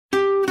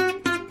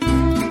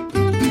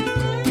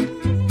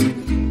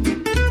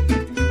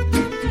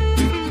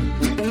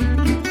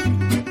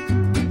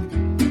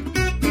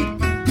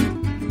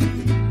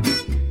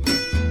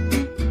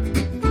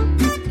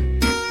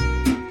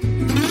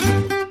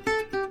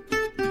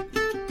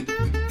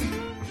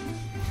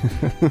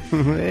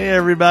Hey,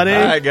 everybody.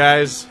 Hi,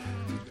 guys.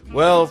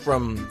 Well,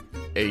 from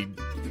a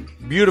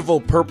beautiful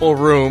purple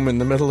room in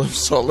the middle of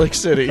Salt Lake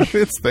City,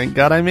 It's Thank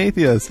God I'm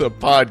Atheist. the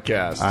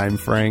podcast. I'm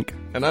Frank.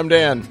 And I'm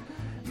Dan.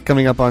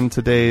 Coming up on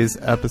today's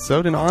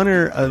episode, in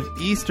honor of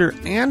Easter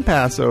and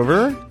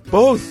Passover,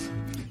 Both.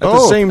 At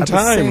the same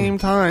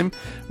time.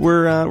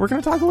 we're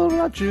going to talk a little bit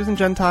about Jews and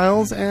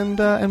Gentiles and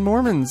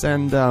Mormons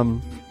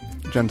and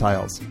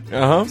Gentiles.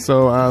 Uh-huh.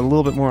 So a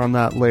little bit more on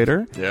that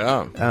later.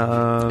 Yeah.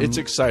 It's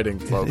exciting,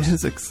 folks. It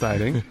is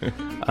exciting.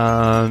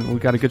 We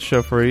got a good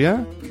show for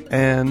you.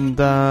 And,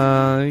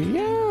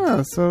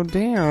 yeah, so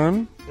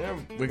Dan. Yeah,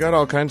 we got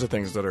all kinds of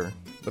things that are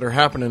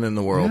happening in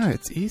the world. Yeah,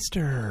 it's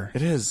Easter.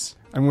 It is.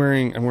 I'm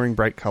wearing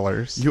bright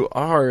colors. You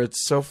are.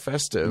 It's so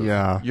festive.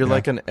 Yeah, You're yeah.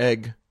 like an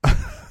egg.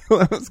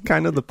 That was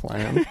kind of the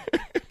plan.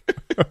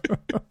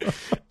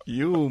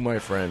 You, my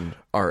friend,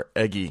 are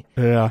eggy.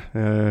 Yeah.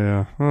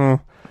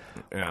 Oh.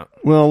 Yeah.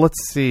 Well, let's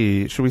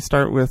see. Should we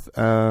start with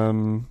at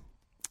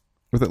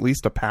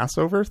least a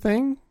Passover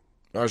thing?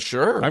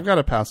 Sure. I've got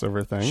a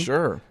Passover thing.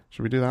 Sure.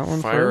 Should we do that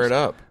one Fire first? it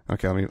up.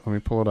 Okay, let me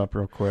pull it up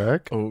real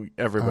quick. Oh,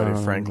 everybody!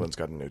 Franklin's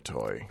got a new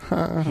toy.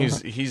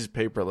 He's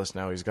paperless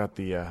now. He's got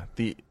the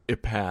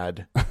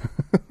iPad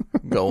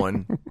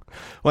going.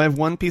 Well, I have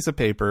one piece of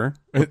paper.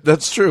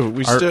 That's true.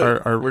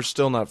 We're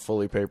still not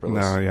fully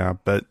paperless. No, yeah,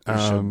 but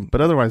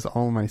otherwise,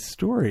 all my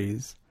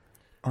stories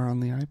are on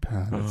the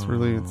iPad.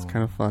 It's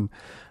kind of fun.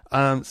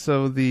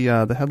 So the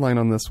headline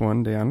on this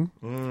one, Dan,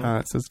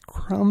 it says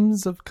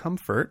 "Crumbs of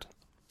Comfort."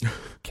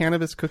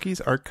 Cannabis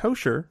cookies are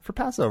kosher for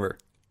Passover.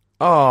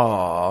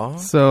 Aww.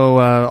 So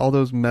all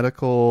those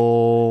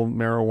medical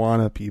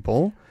marijuana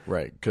people,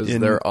 Right, because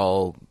they're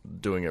all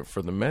doing it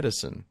for the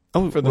medicine.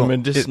 oh, For the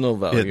medicinal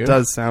value. It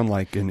does sound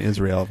like in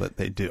Israel that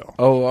they do.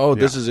 Oh,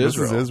 this is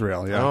Israel. This is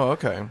Israel, yeah. Oh,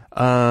 okay.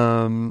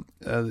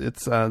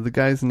 It's the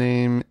guy's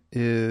name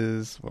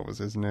is, what was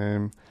his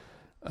name?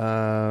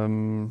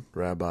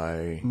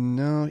 Rabbi.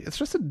 No, it's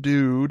just a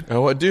dude.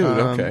 Oh, a dude.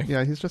 Okay.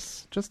 Yeah, he's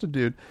just a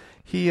dude.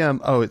 He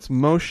it's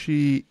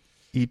Moshe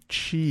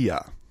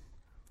Ichia.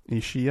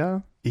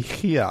 Ichia?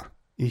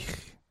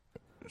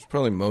 It's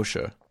probably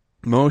Moshe.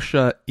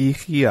 Moshe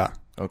Ichia.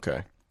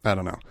 Okay. I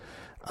don't know.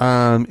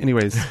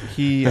 Anyways,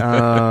 he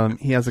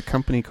has a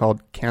company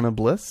called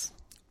Cannabliss.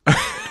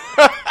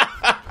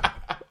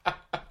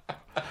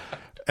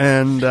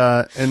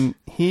 and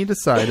he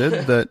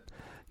decided that,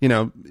 you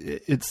know,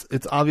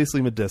 it's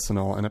obviously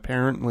medicinal, and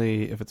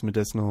apparently if it's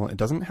medicinal, it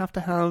doesn't have to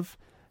have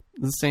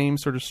the same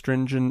sort of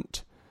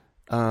stringent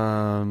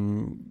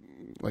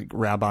like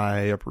rabbi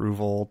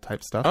approval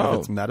type stuff if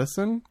it's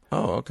medicine.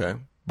 Oh, okay.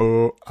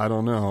 But I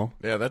don't know.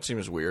 Yeah, that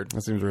seems weird.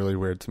 That seems really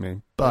weird to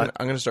me. But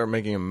I'm going to start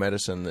making a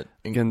medicine that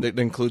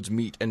includes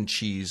meat and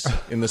cheese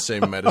in the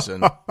same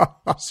medicine.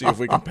 See if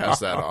we can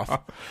pass that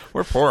off.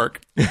 or pork.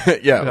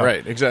 Yeah,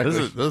 right. Exactly.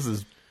 This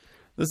is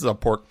a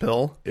pork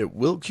pill. It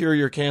will cure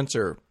your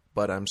cancer,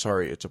 but I'm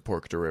sorry, it's a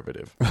pork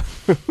derivative.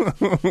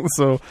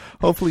 So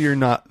hopefully you're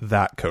not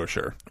that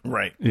kosher.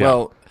 Right. Yeah.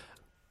 Well,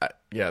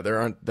 there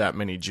aren't that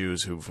many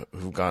Jews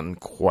who've gotten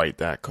quite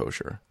that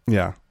kosher.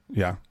 Yeah.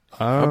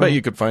 I bet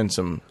you could find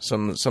some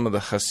of the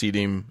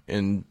Hasidim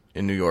in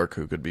New York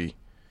who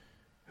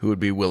would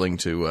be willing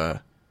to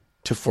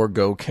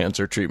forego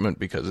cancer treatment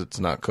because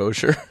it's not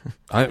kosher.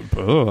 I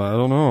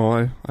don't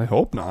know. I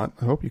hope not.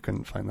 I hope you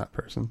couldn't find that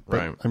person. But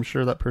right. I'm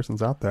sure that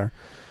person's out there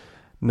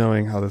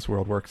knowing how this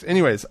world works.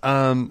 Anyways,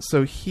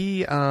 so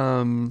he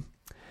founded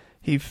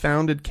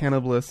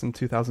Cannabliss in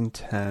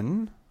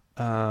 2010.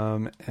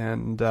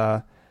 And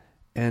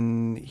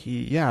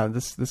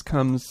this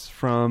comes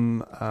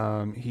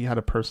from, he had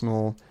a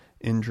personal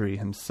injury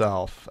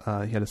himself.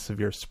 He had a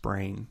severe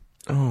sprain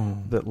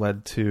that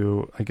led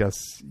to, I guess,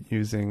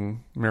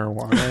 using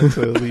marijuana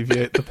to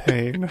alleviate the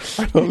pain.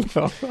 I don't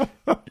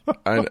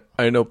know.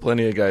 I know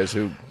plenty of guys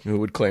who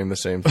would claim the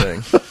same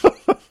thing.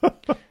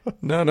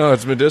 No,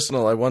 it's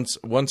medicinal.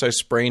 Once I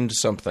sprained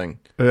something.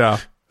 Yeah.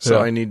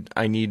 So yeah.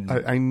 I need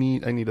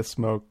a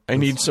smoke. I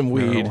need some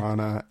weed.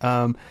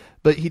 Marijuana.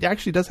 But he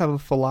actually does have a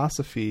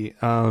philosophy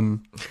of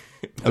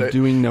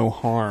doing no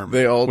harm.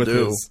 They all with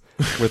do.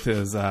 With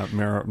his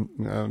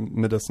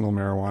medicinal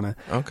marijuana.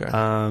 Okay.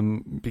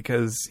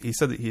 Because he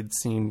said that he had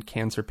seen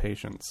cancer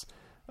patients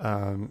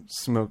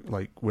smoke,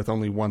 like, with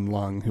only one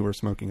lung who were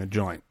smoking a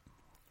joint.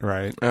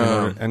 Right.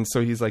 And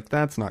so he's like,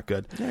 that's not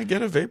good. Yeah,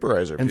 get a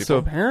vaporizer. And so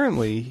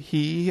apparently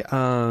he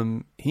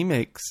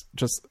makes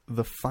just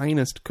the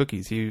finest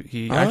cookies.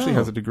 He actually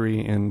has a degree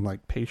in,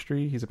 like,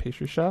 pastry. He's a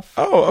pastry chef.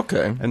 Oh,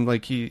 okay. And,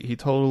 like, he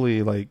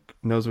totally, like,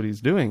 knows what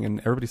he's doing, and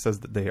everybody says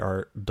that they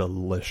are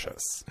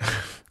delicious.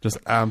 Just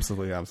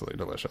absolutely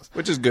delicious.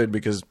 Which is good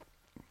because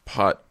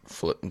pot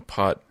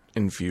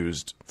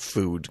infused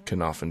food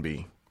can often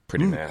be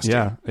pretty nasty.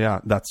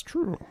 Yeah, that's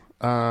true.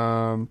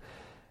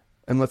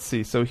 And let's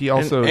see. So he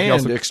also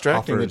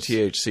extracting offers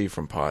the THC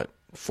from pot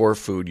for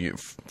food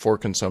for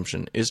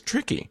consumption is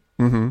tricky.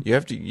 Mm-hmm. You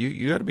have to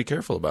you got to be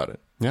careful about it.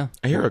 Yeah,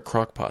 I hear a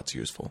crock pot's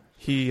useful.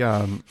 He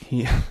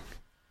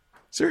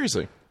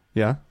Seriously.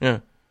 Yeah.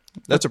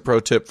 That's a pro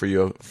tip for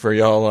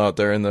y'all out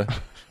there in the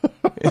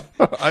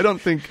I don't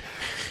think.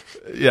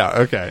 Yeah.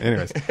 Okay.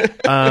 Anyways.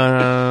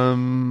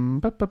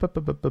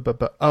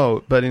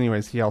 But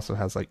anyways, he also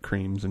has like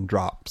creams and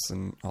drops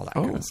and all that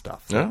kind of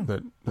stuff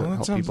that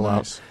help people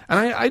out. And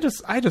I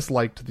just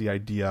liked the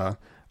idea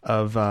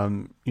of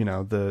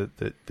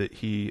that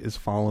he is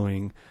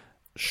following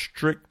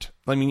strict.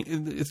 I mean,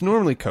 it's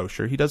normally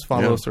kosher. He does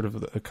follow sort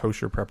of a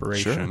kosher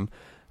preparation,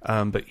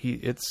 but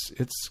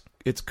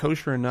it's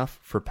kosher enough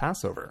for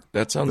Passover.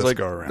 That sounds like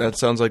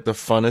the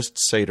funnest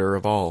Seder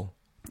of all.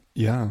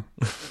 Yeah.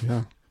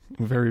 Yeah.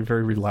 Very,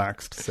 very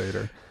relaxed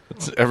Seder.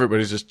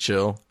 Everybody's just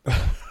chill.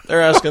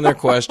 They're asking their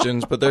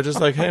questions, but they're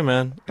just like, hey,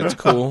 man, it's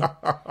cool. Do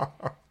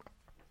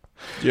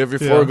you have your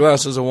 4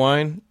 glasses of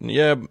wine?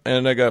 Yeah,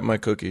 and I got my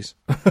cookies.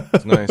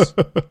 It's nice.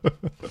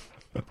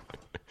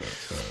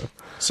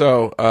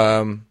 So,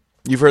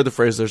 you've heard the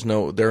phrase,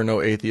 there are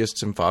no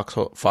atheists in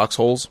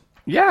foxholes?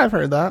 Yeah, I've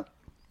heard that.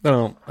 I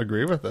don't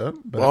agree with it.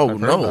 But oh,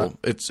 no.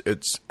 It's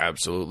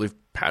absolutely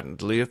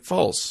patently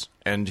false.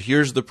 And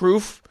here's the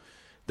proof.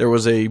 There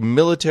was a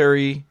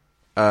military,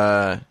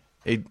 a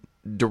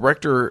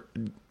director,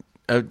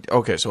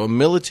 so a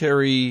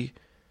military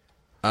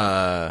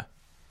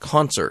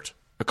concert,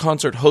 a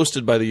concert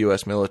hosted by the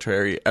U.S.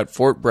 military at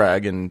Fort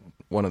Bragg in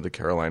one of the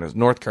Carolinas,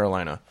 North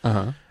Carolina,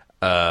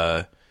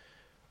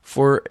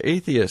 for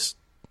atheist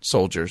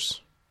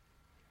soldiers.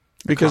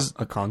 Because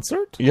a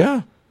concert?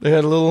 Yeah, they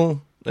had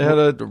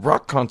a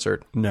rock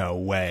concert. No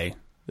way.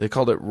 They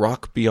called it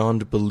Rock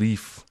Beyond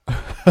Belief.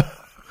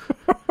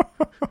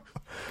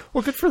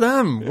 Well, good for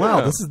them.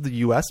 Wow, this is the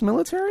U.S.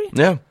 military?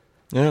 Yeah,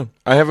 yeah.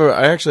 I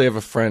actually have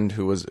a friend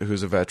who's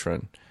a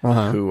veteran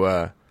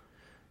who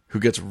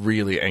gets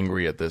really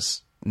angry at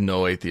this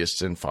no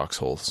atheists in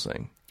foxholes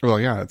thing. Well,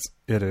 yeah,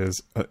 it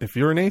is. If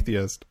you're an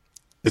atheist,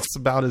 it's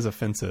about as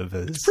offensive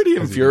as. It's pretty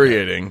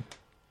infuriating.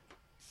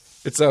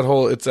 It's that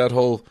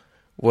whole.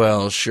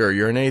 Well, sure,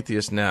 you're an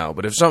atheist now,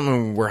 but if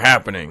something were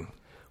happening.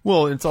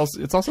 Well, it's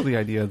also the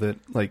idea that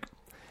like.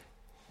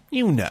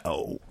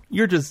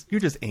 You're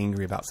just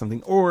angry about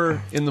something,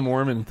 or in the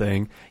Mormon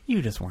thing,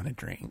 you just want to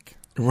drink,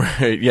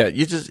 right? Yeah,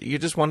 you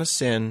just want to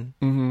sin,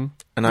 and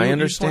I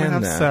understand you just want to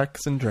have that.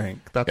 Sex and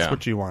drink. That's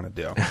what you want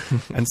to do,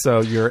 and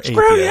so you're atheist.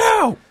 Screw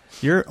you!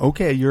 You're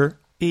okay. You're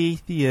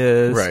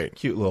atheist, right?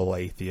 Cute little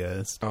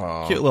atheist,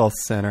 cute little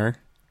sinner.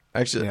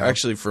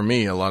 Actually, for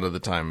me, a lot of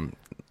the time,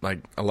 like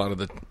a lot of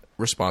the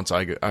response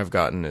I've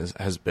gotten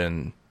has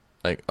been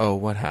like, "Oh,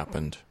 what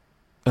happened?"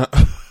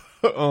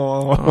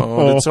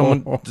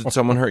 Did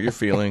someone hurt your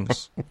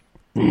feelings?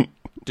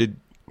 Did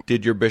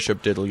your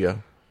bishop diddle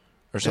you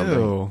or something?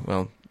 Ew.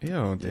 Well,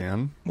 ew,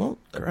 Dan. Well,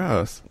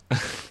 gross.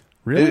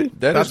 Really?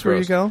 That's where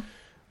you go?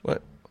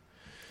 What?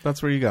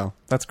 That's where you go.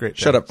 That's great.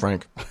 Dan. Shut up,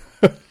 Frank.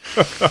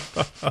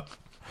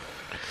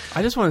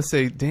 I just want to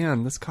say,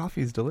 Dan, this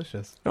coffee is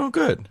delicious. Oh,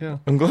 good. Yeah,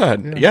 I'm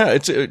glad. Yeah,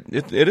 it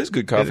is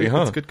good coffee,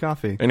 huh? It's good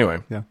coffee. Anyway,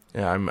 yeah.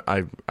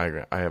 I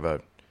have a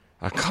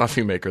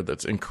coffee maker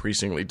that's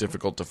increasingly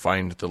difficult to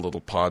find the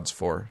little pods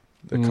for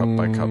the cup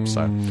by cup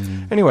side.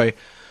 Anyway,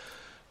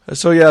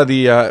 so yeah,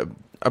 the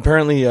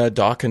apparently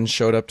Dawkins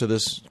showed up to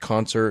this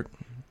concert,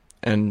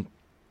 and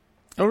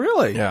oh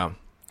really? Yeah.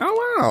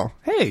 Oh wow!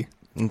 Hey,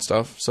 and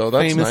stuff. So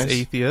that's famous nice.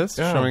 atheist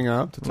showing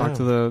up to talk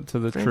to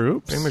the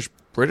troops. Famous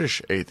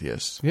British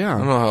atheist. Yeah, I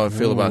don't know how I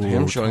feel about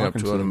him showing up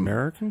to an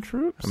American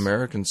troops,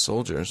 American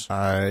soldiers.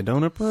 I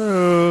don't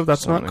approve.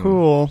 That's not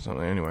cool.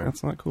 Anyway,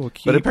 that's not cool.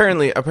 But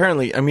apparently,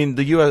 I mean,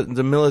 the U.S.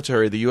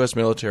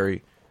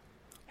 military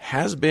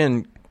has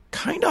been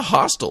kind of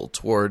hostile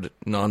toward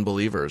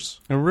non-believers.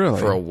 Oh, really?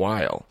 For a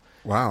while.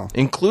 Wow.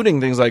 Including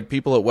things like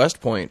people at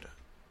West Point,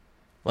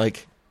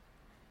 like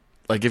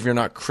if you're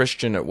not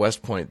Christian at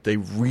West Point, they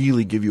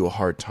really give you a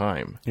hard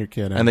time. You're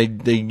kidding. And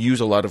they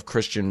use a lot of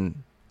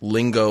Christian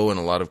lingo and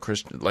a lot of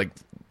Christian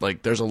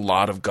like there's a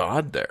lot of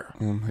God there.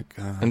 Oh my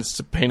god. And it's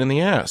a pain in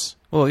the ass.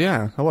 Well,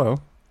 yeah.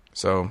 Hello.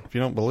 So if you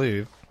don't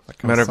believe,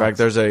 that matter of fact,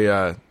 there's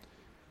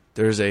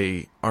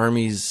the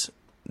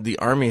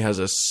Army has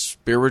a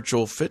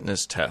spiritual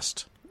fitness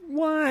test.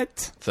 What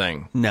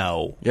thing?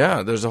 No.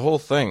 Yeah, there's a whole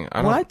thing.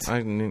 I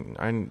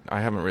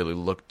haven't really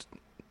looked.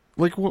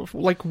 Like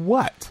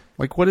what?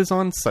 Like what is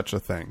on such a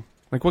thing?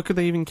 Like what could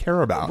they even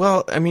care about?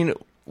 Well, I mean,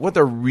 what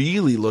they're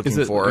really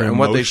looking for, and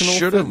what they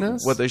should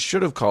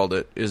have called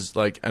it, is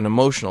like an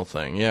emotional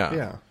thing. Yeah.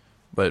 Yeah.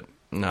 But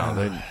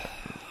no,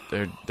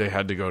 they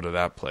had to go to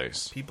that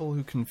place. People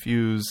who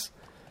confuse.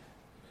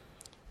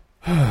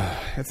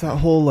 It's that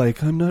whole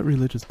like I'm not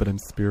religious but I'm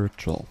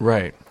spiritual.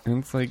 Right. And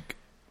it's like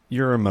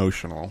you're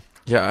emotional.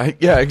 Yeah.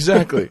 Yeah.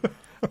 Exactly.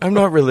 I'm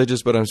not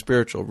religious but I'm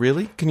spiritual.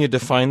 Really? Can you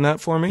define that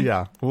for me?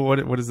 Yeah. Well,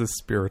 what is this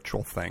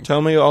spiritual thing?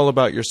 Tell me all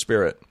about your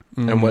spirit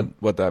and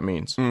what that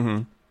means.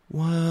 Mm-hmm.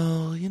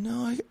 Well,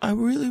 I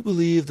really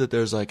believe that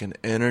there's like an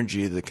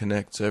energy that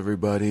connects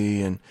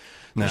everybody, and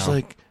there's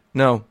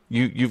no,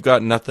 you've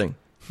got nothing.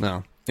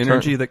 No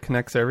energy that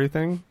connects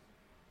everything.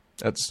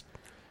 That's,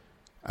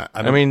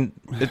 I mean,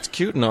 it's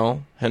cute and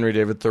all, Henry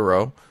David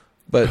Thoreau,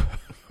 but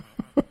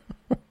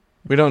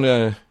we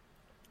don't.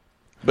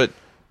 But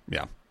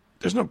yeah,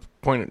 There's no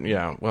point.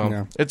 Yeah,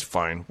 well, it's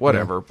fine.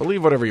 Whatever. Yeah.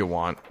 Believe whatever you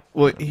want.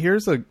 Well,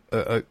 here's are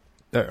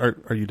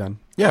you done?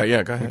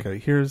 Yeah, go ahead. Okay,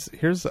 here's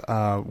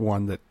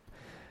one that,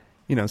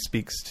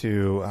 speaks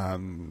to,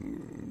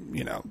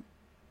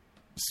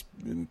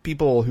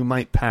 people who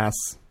might pass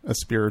a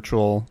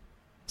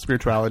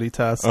spirituality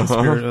test,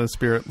 a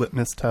spirit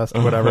litmus test,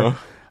 whatever.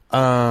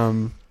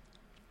 But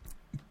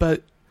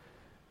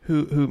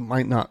who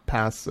might not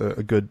pass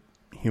a good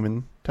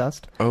human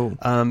test.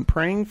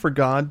 Praying for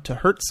God to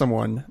hurt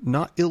someone,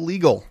 not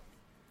illegal,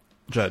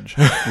 judge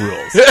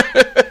rules.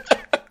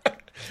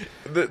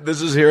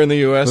 This is here in the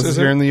U.S., This is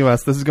here in the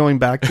U.S. This is going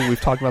back to, we've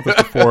talked about this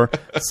before,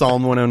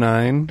 Psalm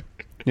 109.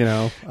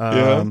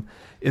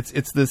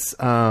 It's this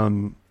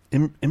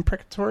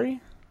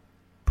imprecatory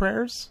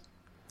prayers.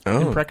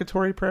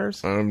 Imprecatory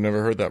prayers. I've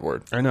never heard that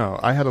word. I know.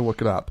 I had to look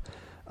it up.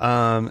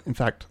 In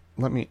fact,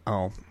 I'm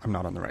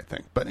not on the right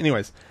thing. But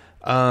anyways,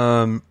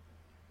 they're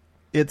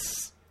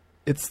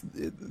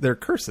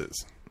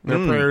curses.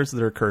 They're prayers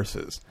that are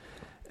curses.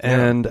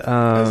 And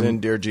as in,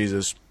 dear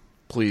Jesus,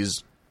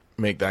 please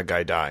make that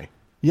guy die.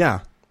 Yeah.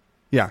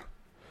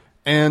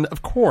 And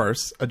of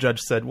course, a judge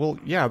said, well,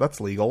 yeah,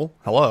 that's legal.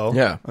 Hello.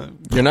 Yeah.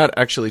 You're not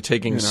actually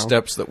taking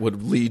steps that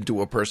would lead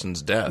to a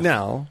person's death.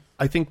 Now,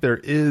 I think there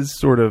is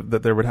sort of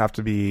that there would have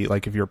to be,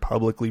 like, if you're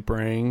publicly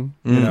praying,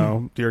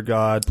 dear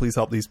God, please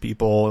help these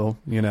people,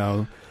 you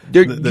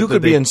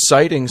could be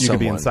inciting someone. You could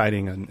be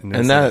inciting an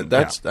and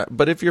that's that.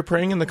 But if you're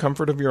praying in the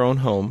comfort of your own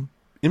home,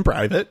 in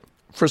private,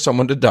 for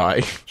someone to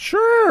die,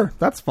 sure,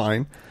 that's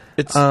fine.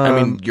 It's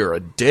you're a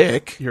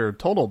dick. You're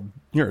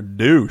a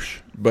douche.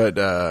 But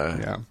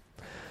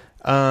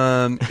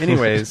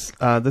anyways,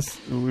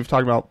 this we've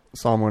talked about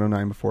Psalm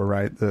 109 before,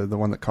 right? The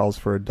one that calls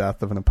for a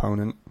death of an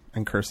opponent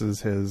and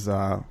curses his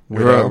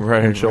widow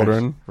and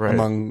children,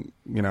 among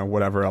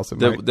whatever else it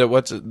might be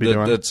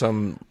doing. That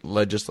some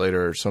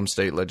legislator, some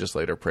state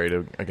legislator prayed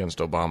against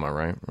Obama,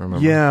 right?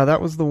 Remember? Yeah, that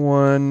was the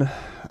one.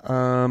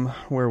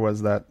 Where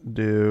was that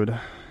dude?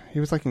 He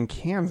was like in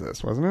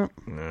Kansas, wasn't it?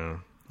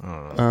 No.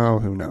 Oh,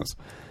 who knows?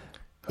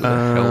 Who the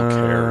hell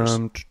cares?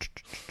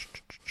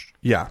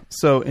 Yeah.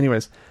 So,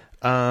 anyways,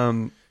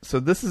 so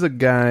this is a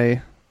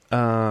guy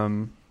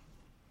who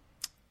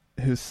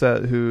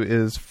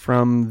is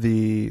from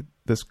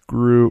this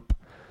group.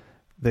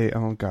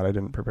 Oh God, I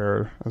didn't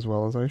prepare as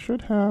well as I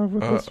should have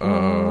with this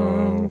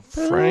one.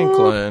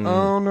 Franklin.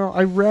 Oh no,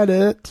 I read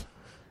it.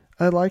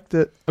 I liked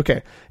it.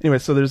 Okay. Anyway,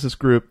 so there's this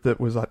group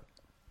that was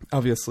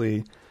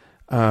obviously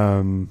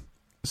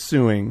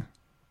suing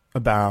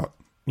about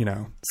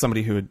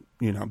somebody who had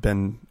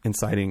been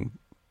inciting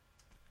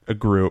a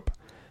group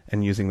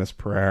and using this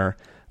prayer,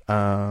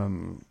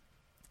 and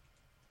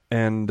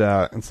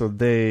so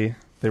they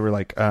were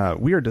like,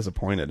 we are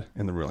disappointed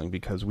in the ruling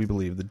because we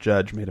believe the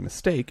judge made a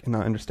mistake in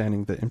not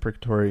understanding that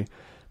imprecatory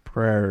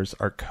prayers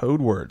are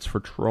code words for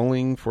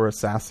trolling for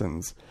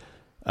assassins.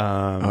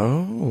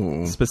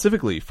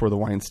 Specifically for the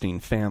Weinstein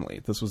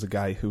family. This was a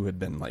guy who had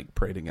been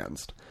prayed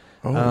against.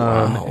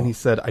 Wow. And he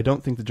said, I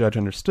don't think the judge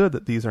understood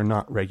that these are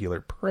not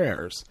regular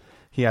prayers.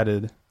 He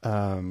added,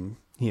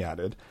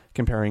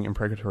 comparing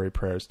imprecatory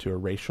prayers to a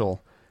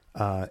racial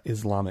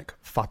Islamic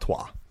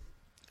fatwa.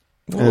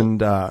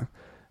 Whoa.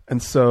 And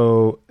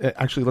so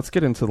actually, let's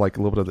get into a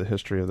little bit of the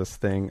history of this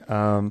thing.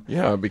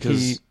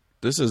 Because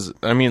this is,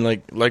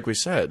 like we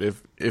said,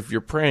 if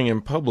you're praying in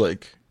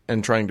public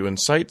and trying to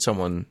incite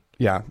someone.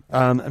 Yeah.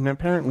 And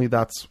apparently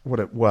that's what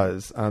it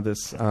was.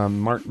 This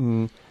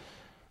Martin,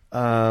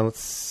 let's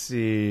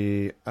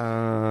see,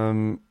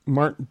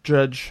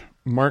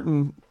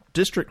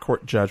 District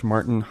Court Judge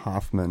Martin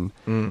Hoffman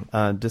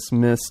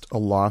dismissed a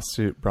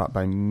lawsuit brought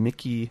by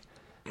Mickey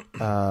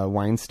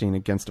Weinstein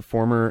against a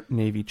former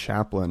Navy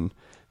chaplain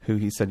who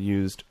he said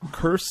used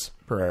curse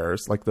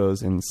prayers like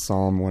those in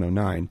Psalm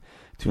 109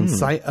 to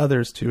incite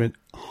others to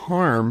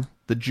harm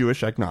the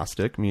Jewish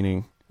agnostic,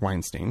 meaning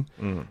Weinstein,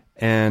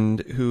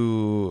 and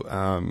who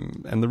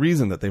and the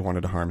reason that they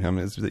wanted to harm him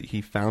is that he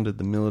founded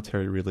the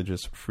Military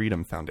Religious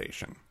Freedom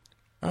Foundation.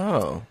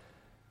 Oh,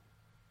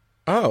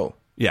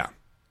 yeah,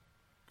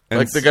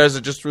 and the guys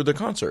that just threw the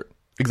concert.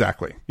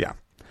 Exactly. Yeah.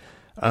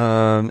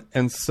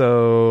 And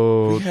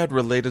so we had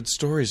related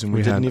stories and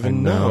we didn't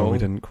even know. We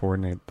didn't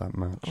coordinate that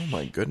much. Oh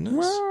my goodness.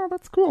 Well,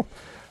 that's cool.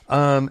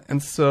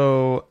 And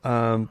so,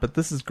 but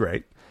this is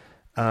great.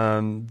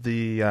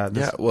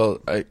 Well,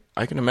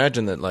 I can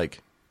imagine that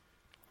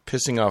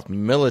pissing off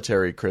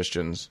military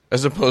Christians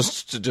as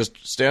opposed to just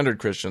standard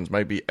Christians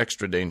might be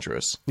extra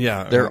dangerous.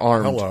 Yeah. They're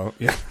armed. Hello.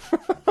 Yeah.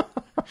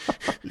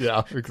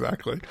 Yeah,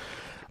 exactly.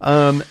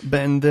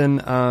 And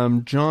then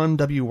John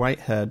W.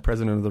 Whitehead,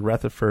 president of the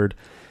Rutherford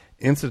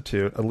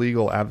Institute, a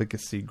legal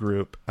advocacy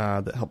group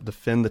that helped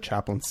defend the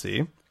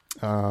chaplaincy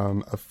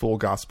of full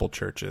gospel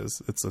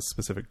churches. It's a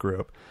specific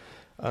group.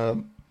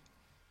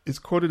 Is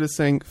quoted as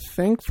saying,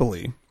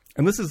 "Thankfully,"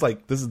 and this is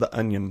the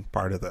onion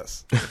part of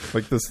this.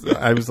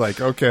 I was like,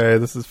 okay,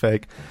 this is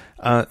fake.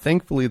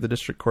 Thankfully, the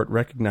district court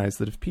recognized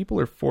that if people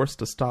are forced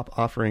to stop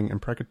offering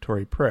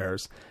imprecatory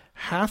prayers,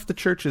 half the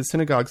churches,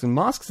 synagogues, and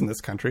mosques in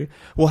this country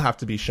will have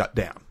to be shut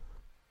down.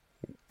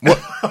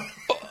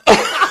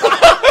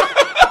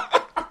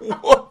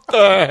 What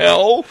the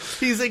hell?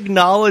 He's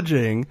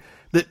acknowledging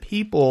that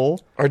people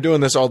Are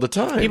doing this all the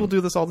time. People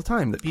do this all the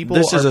time. That people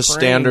This is are a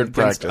standard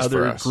praying against practice other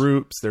for us.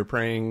 groups. They're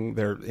praying.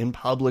 They're in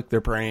public. They're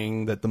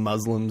praying that the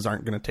Muslims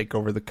aren't going to take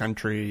over the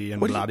country.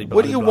 And What blah, do blah,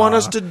 what do you blah. want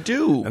us to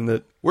do? And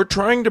that We're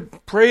trying to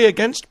pray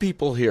against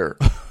people here.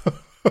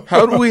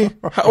 How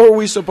are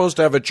we supposed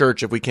to have a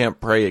church if we can't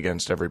pray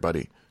against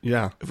everybody?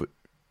 yeah,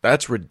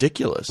 That's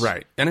ridiculous.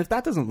 right. And if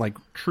that doesn't like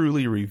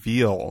truly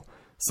reveal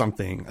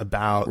something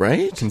about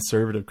Right?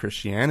 conservative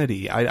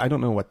Christianity, I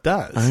don't know what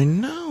does. I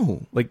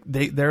know. Like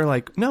they're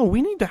like, no,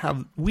 we need to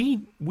have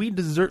we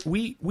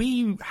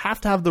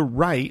have to have the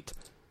right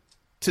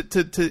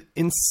to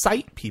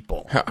incite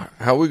people.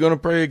 How are we going to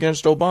pray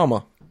against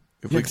Obama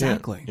if we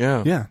Exactly. can't?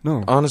 Yeah. Yeah.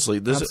 No. Honestly,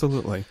 this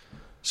Absolutely.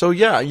 So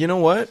yeah, you know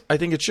what? I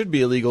think it should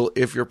be illegal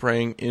if you're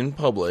praying in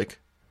public,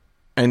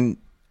 and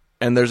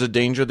there's a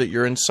danger that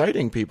you're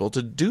inciting people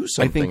to do I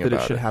something. think that it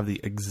about should have the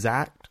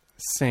exact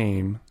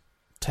same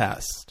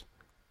test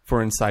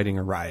for inciting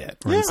a riot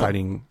or Yeah.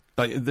 inciting.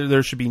 Like,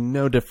 there should be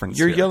no difference.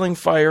 You're here. yelling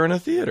fire in a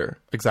theater.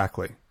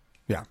 Exactly.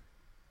 Yeah.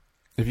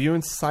 If you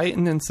incite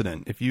an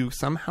incident, if you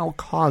somehow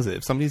cause it,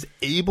 if somebody's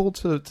able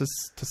to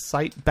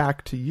cite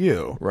back to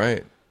you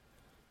Right.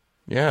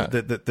 Yeah.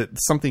 that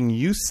something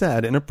you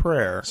said in a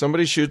prayer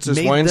Somebody shoots this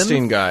made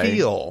Weinstein them guy,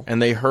 feel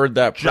and they heard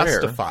that prayer.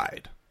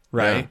 justified,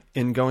 right,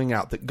 in going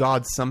out, that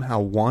God somehow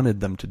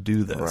wanted them to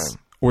do this, Right.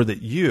 or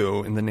that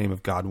you, in the name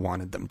of God,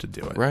 wanted them to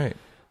do it. Right.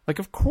 Like,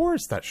 of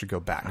course, that should go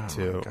back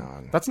to.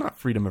 God. That's not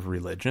freedom of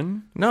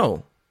religion.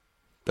 No.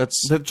 That's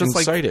Just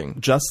inciting.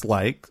 just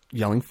like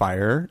yelling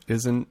fire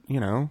isn't,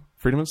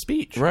 freedom of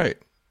speech. Right.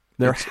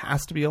 There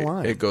has to be a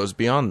line. It goes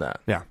beyond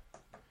that. Yeah.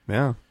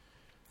 Yeah.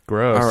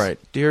 Gross. All right.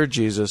 Dear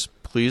Jesus,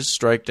 please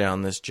strike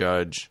down this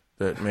judge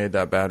that made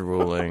that bad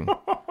ruling.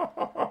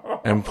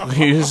 And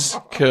please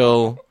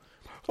kill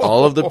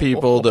all of the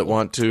people that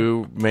want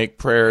to make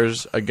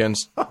prayers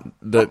against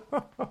that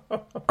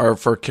are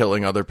for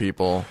killing other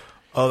people.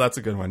 Oh, that's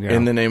a good one. Yeah.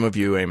 In the name of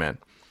you, amen.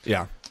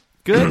 Yeah.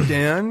 Good,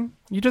 Dan.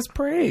 You just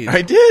prayed.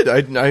 I did.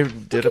 I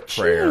did a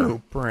prayer.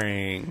 You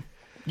praying.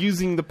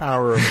 Using the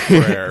power of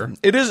prayer.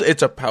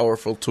 It's a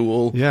powerful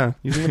tool. Yeah.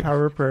 Using the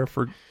power of prayer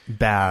for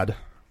bad.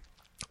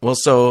 Well,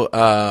 so,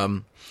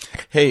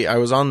 hey, I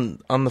was on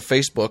the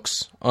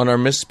Facebooks, on our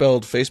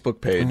misspelled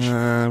Facebook page.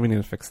 We need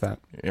to fix that.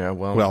 Yeah,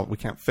 Well, we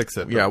can't fix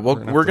it. but yeah, well,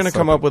 gonna we're have going to to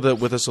come sub up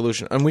with a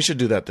solution, and we should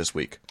do that this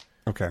week,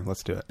 it. Okay,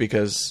 let's do it.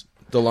 because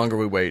the longer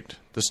we wait,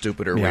 the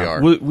stupider we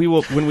are. We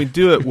will, when we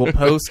do it, we'll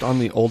post on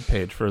the old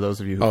page for those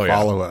of you who Oh, yeah.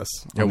 follow us.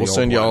 Yeah, on we'll the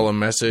send old you all a one.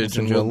 message,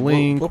 Send and you a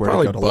link. we'll where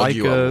probably to go to bug like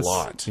you us. a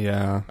lot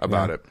Yeah,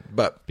 about it.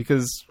 But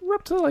because we're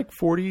up to like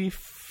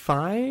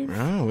 45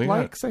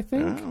 likes, I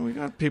think. we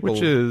got people,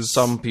 Which is-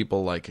 some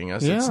people liking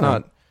us. Yeah. It's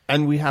not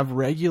And we have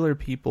regular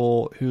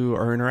people who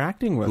are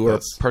interacting with who are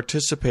us.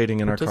 participating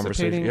in our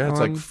conversation. Participating Yeah, it's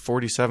on- like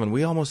 47.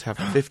 We almost have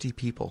 50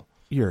 people.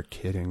 You're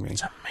kidding me.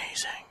 It's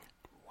amazing.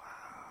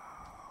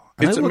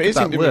 And It's I look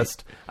amazing at that to me.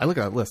 list. I look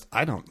at that list.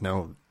 I don't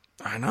know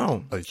I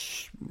know. a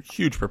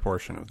huge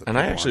proportion of the And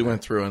I people actually on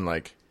went through and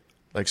like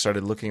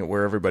started looking at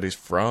where everybody's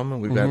from,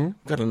 and we've Mm-hmm.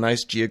 got a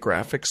nice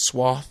geographic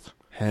swath.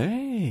 there.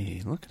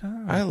 Hey, look at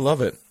that. I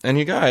love it. And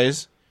you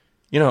guys,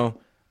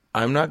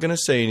 I'm not going to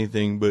say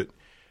anything, but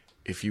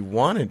if you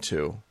wanted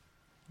to,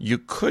 you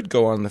could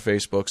go on the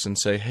Facebooks and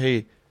say,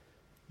 hey,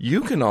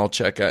 you can all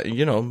check out,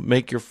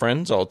 make your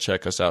friends all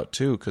check us out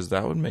too, because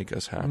that would make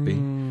us happy.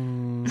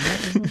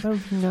 That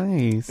would be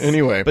nice.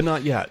 Anyway. But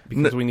not yet,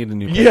 because we need a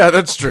new page. Yeah,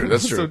 that's true.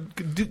 That's So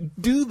true.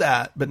 do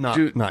that, but not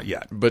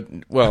yet. But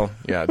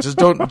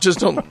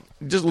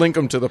just link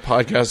them to the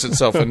podcast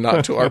itself and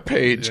not to our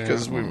page,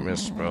 because we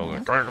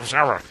misspelled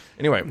it.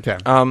 Anyway, Okay.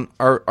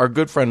 our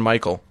good friend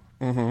Michael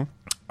on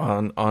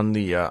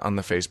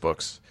the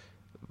Facebooks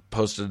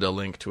posted a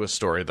link to a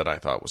story that I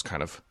thought was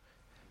kind of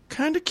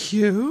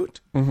cute,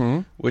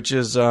 which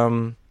is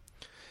so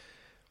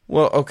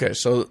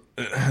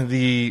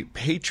the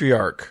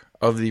patriarch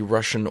of the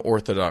Russian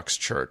Orthodox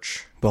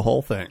Church, The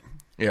whole thing.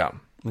 yeah,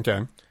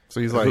 Okay. So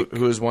he's like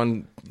who is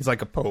one. he's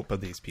like a pope of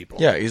these people.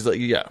 Yeah, he's like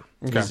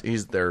Okay.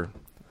 he's their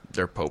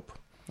pope,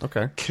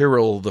 Okay.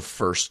 Kirill the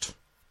First.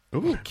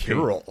 Ooh,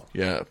 Kirill.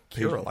 Yeah,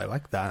 Kirill, I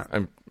like that.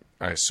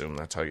 I assume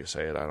that's how you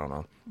say it. I don't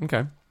know.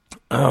 Okay.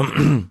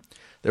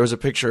 There was a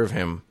picture of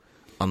him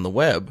on the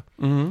web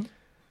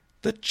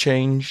that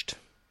changed.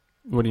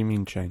 What do you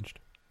mean changed?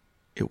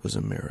 It was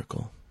a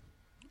miracle.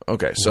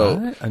 Okay, so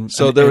What? An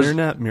there was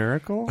internet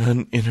miracle?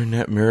 an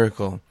internet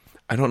miracle.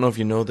 I don't know if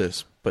you know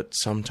this, but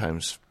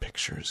sometimes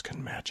pictures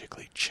can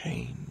magically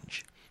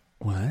change.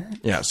 What?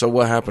 Yeah, so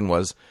what happened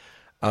was,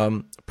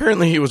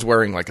 apparently he was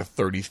wearing like a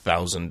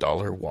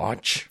 $30,000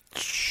 watch.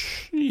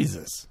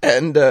 Jesus.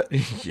 And,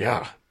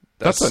 yeah.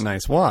 That's a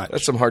nice watch.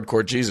 That's some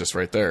hardcore Jesus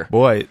right there.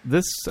 Boy,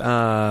 this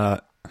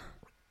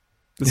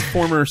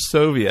former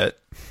Soviet,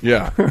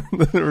 Yeah.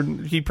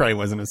 he probably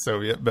wasn't a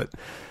Soviet, but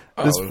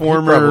this He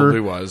probably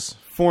was.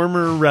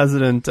 former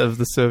resident of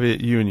the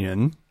Soviet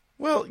Union.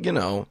 Well,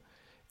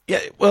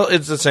 Yeah, well,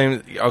 it's the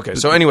same. Okay,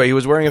 so anyway, he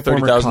was wearing a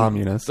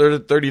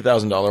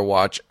 $30,000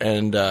 watch,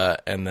 and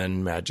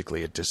then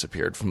magically it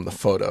disappeared from the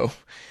photo,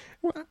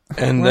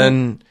 and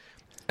then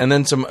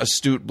some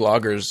astute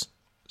bloggers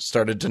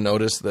started to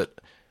notice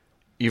that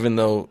even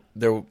though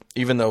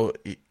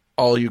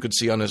all you could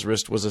see on his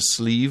wrist was a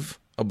sleeve,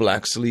 a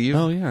black sleeve.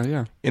 Oh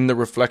yeah. In the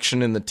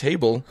reflection in the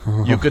table,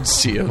 you could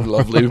see a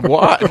lovely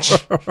watch.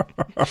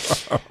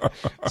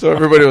 So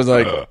everybody was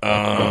like,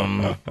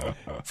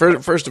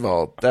 first of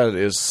all, that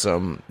is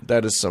some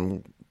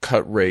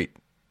cut rate.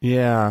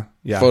 Yeah.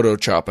 Photo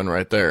chopping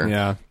right there.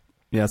 Yeah.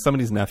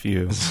 Somebody's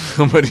nephew.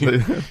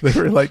 They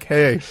were like,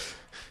 hey,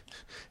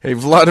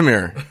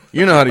 Vladimir,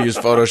 you know how to use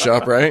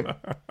Photoshop, right?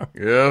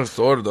 Yeah,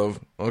 sort of.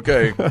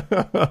 Okay,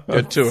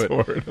 get to it.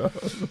 Sort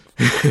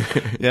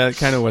of. Yeah, it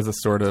kind of was a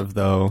sort of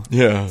though.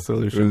 Yeah,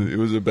 solution. It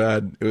was a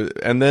bad.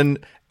 And then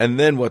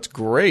what's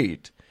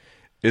great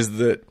is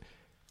that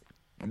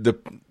the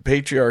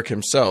patriarch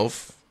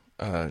himself,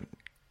 all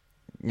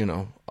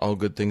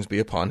good things be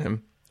upon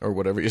him, or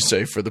whatever you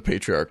say for the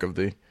patriarch of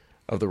the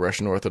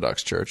Russian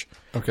Orthodox Church.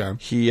 Okay,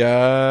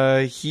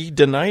 he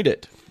denied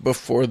it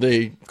before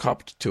they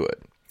copped to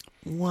it.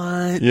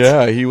 What?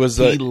 Yeah, he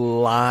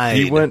lied.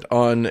 He went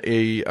on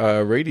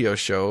a radio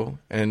show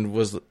and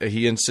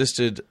he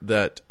insisted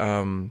that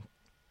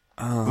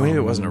maybe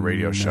it wasn't a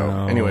radio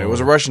show. Anyway, it was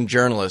a Russian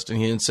journalist,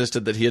 and he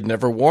insisted that he had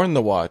never worn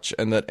the watch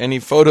and that any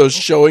photos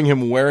showing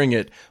him wearing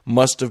it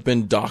must have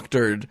been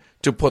doctored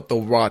to put the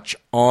watch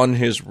on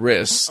his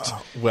wrist.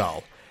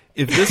 Well,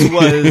 if this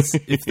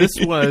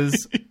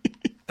was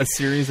a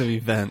series of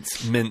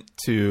events meant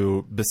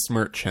to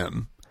besmirch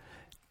him,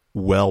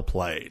 well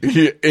played.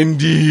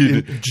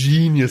 Indeed.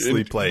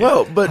 Geniusly played.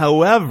 Well,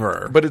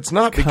 however, it's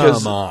not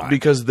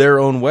because their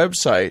own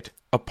website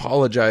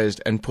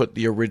apologized and put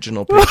the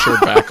original picture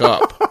back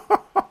up.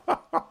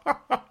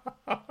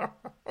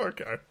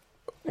 Okay.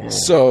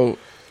 So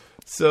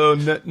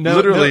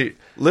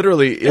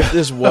literally, if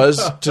this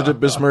was to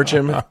besmirch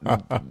him,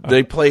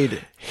 they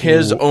played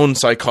his own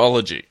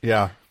psychology.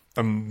 Yeah.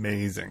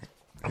 Amazing.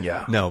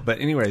 Yeah. No, but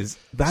anyways,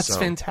 that's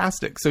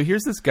fantastic. So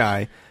here's this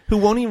guy who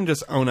won't even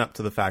just own up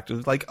to the fact.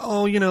 It's like,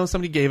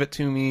 somebody gave it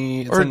to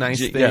me. It's a nice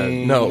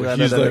thing. Yeah, no,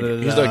 he's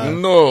like,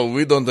 no,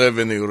 we don't have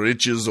any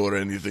riches or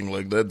anything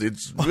like that.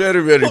 It's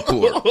very, very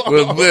poor.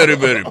 We're very,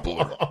 very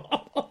poor.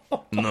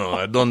 No,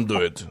 I don't do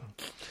it.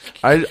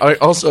 I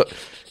also,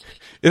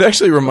 it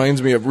actually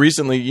reminds me of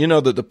recently,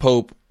 that the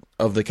Pope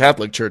of the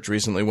Catholic Church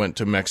recently went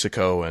to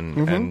Mexico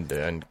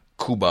and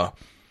Cuba.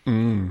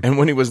 And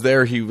when he was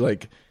there,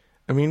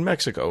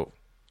 Mexico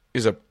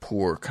is a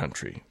poor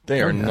country.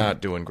 They are not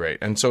doing great.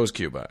 And so is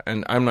Cuba.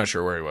 And I'm not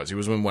sure where he was. He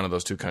was in one of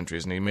those two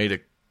countries, and he made a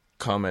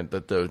comment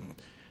that the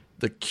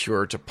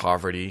cure to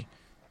poverty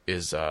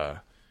is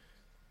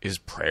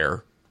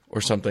prayer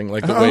or something.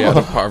 Like the way out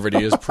of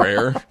poverty is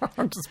prayer.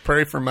 Just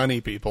pray for money,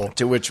 people.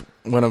 To which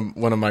one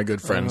of my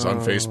good friends on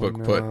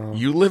Facebook put,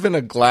 "You live in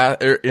a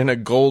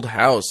gold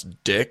house,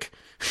 dick."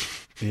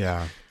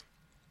 Yeah.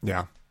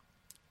 Yeah.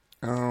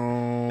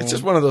 Oh. It's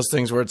just one of those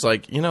things where it's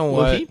like, you know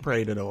what? Well, he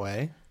prayed it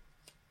away.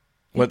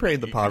 He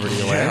prayed the poverty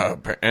away. Yeah,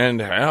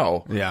 and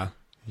how? Yeah.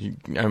 You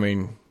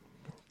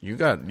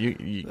get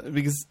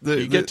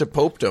to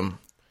popedom.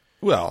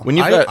 Well,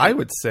 I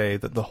would say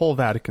that the whole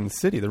Vatican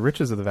City, the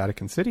riches of the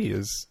Vatican City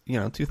is,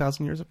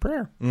 2,000 years of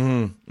prayer.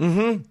 Mm-hmm.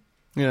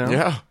 Mm-hmm.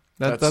 Yeah.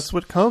 That's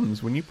what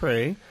comes when you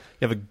pray. You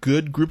have a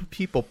good group of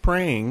people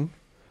praying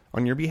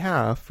on your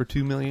behalf for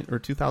 2 million or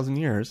 2,000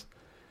 years.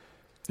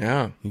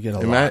 Yeah. You get a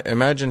lot.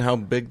 Imagine how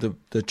big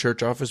the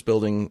church office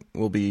building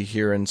will be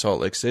here in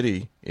Salt Lake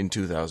City in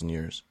 2,000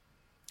 years.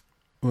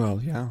 Well,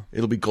 yeah.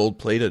 It'll be gold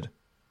plated.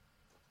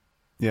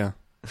 Yeah.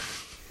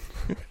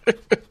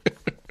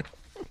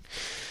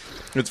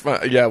 It's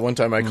fun. Yeah, one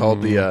time I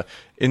called the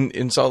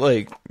in Salt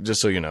Lake, just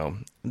so you know,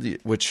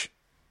 which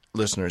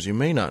listeners you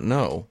may not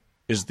know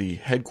is the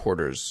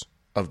headquarters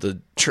of the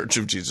Church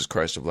of Jesus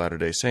Christ of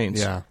Latter-day Saints.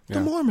 Yeah. The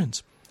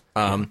Mormons.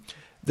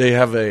 They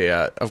have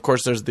of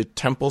course, there's the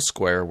Temple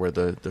Square where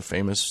the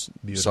famous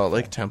Salt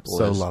Lake Temple is.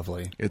 So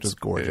lovely. It's just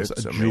gorgeous.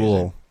 It's a amazing.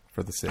 Jewel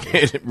for the city.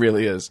 It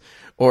really is.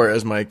 Or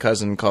as my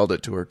cousin called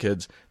it to her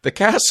kids, the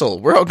castle.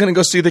 We're all going to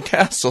go see the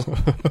castle.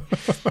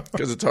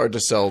 Because it's hard to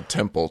sell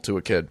temple to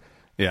a kid.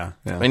 Yeah.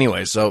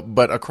 Anyway,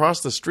 but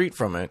across the street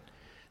from it,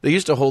 they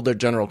used to hold their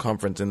general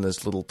conference in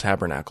this little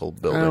tabernacle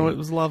building. Oh, it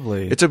was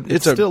lovely. It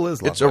still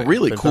is lovely. It's a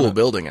really cool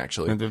building,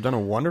 actually. And they've done a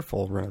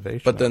wonderful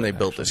renovation. But then they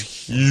built this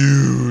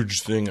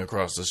huge thing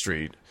across the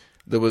street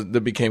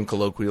that became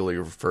colloquially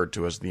referred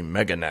to as the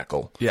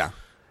Meganacle. Yeah.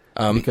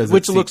 Because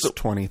which looks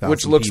 20,000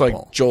 which looks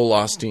people. like Joel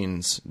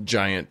Osteen's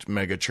giant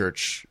mega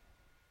church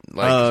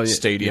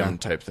stadium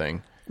type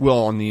thing. Well,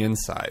 on the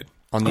inside.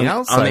 On the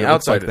outside, it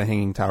looks like the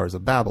Hanging Towers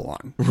of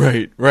Babylon.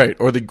 Right.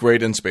 Or the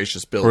Great and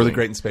Spacious Building.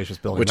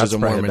 Which is a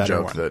Mormon one.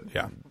 joke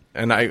Yeah.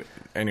 And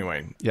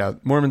anyway. Yeah,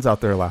 Mormons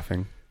out there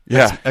laughing.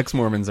 Yeah.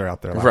 Ex-Mormons are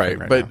out there laughing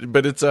right now.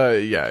 But it's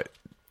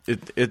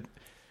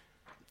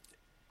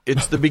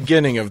it's the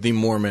beginning of the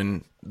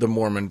Mormon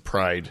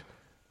pride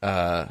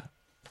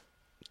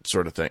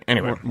sort of thing.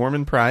 Anyway,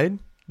 Mormon pride.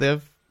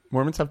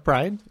 Mormons have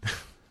pride.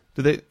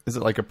 Do they? Is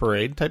it like a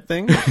parade type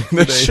thing?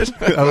 They should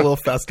have a little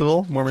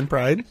festival, Mormon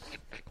pride.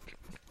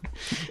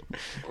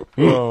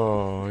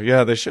 Oh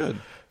yeah, they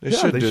should. They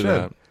should do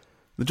that.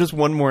 Just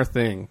one more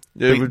thing.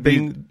 It would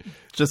be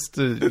just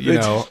to they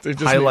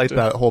just highlight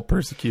that whole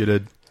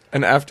persecuted.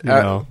 And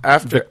after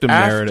victim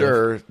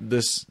narrative.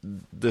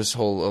 this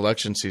whole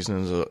election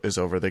season is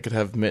over, they could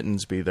have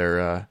Mittens be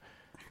their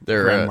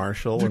Grand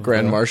Marshal, the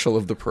Grand Marshal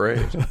of the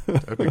parade.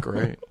 That'd be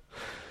great.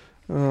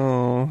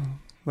 Oh,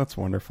 that's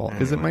wonderful.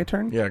 Anyway. Is it my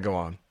turn? Yeah, go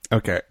on.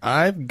 Okay,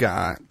 I've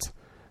got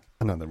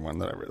another one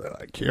that I really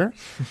like here,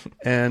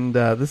 and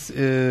this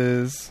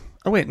is.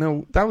 Oh wait,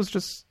 no, that was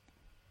just.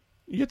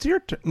 It's your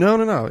turn.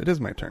 No, it is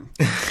my turn.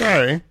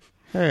 Sorry.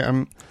 Hey,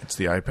 It's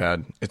the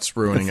iPad. It's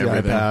ruining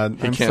everything.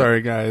 iPad. I'm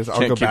sorry, guys.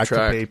 I'll go back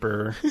to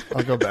paper.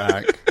 I'll go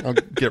back. I'll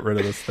get rid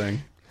of this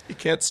thing. You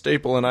can't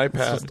staple an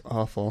iPad. It's just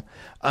awful.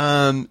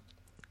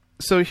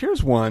 So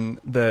here's one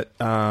that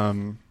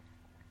kind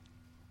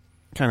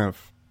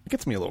of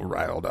gets me a little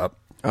riled up.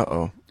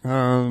 Uh-oh.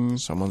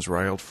 Someone's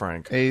riled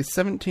Frank. A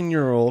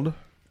 17-year-old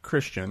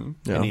Christian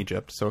in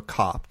Egypt, so a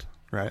Copt,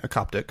 right? A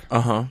Coptic.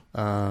 Uh-huh.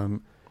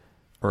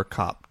 Or a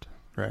Copt,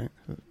 right?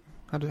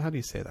 How do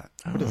you say that?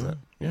 What is it?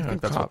 Yeah, I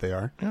think that's what they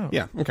are.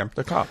 Yeah. Okay.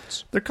 The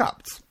Copts. They're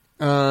Copts.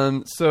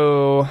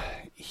 So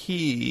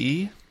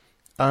he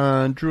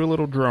drew a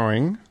little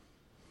drawing.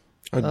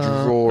 A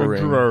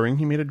drawing.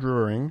 He made a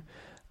drawing.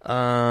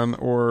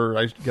 Or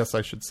I guess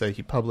I should say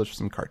he published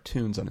some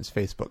cartoons on his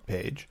Facebook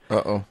page.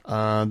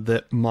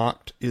 That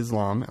mocked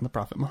Islam and the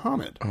Prophet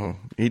Muhammad. Oh.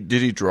 Did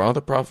he draw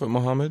the Prophet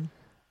Muhammad?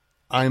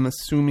 I'm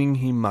assuming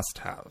he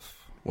must have.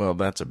 Well,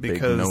 that's a big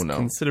because no-no.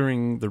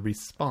 Considering the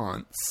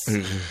response,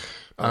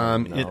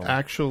 it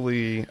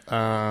actually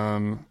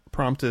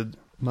prompted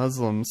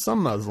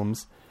some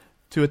Muslims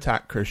to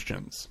attack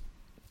Christians.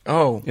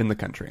 Oh, in the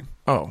country.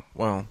 Oh,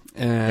 well,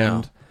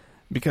 and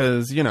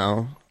because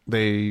again,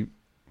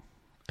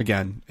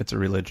 it's a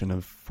religion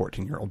of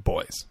 14-year-old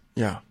boys.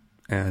 Yeah,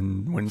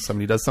 and when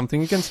somebody does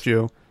something against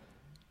you,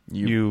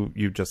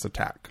 you just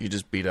attack. You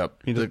just beat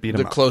up. You just beat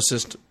them up. The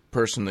closest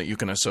person that you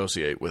can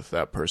associate with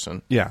that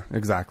person. Yeah,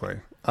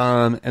 exactly.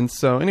 And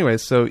so anyway,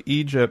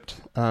 Egypt,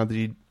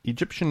 an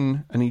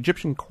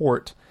Egyptian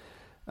court,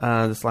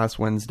 this last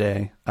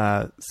Wednesday,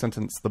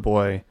 sentenced the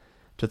boy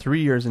to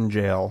 3 years in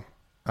jail.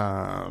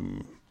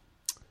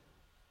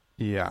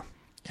 Yeah.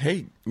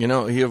 Hey,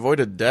 he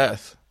avoided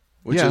death,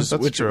 which is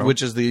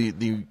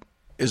the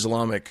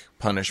Islamic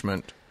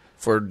punishment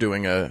for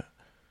doing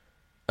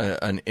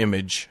an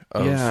image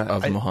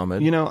of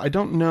Muhammad. I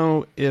don't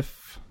know if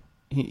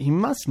he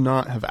must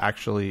not have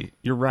actually.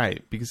 You're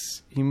right,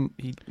 because he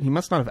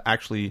must not have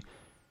actually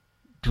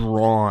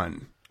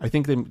drawn. I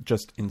think they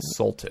just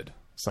insulted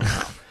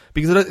somehow,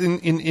 because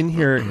in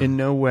here in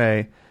no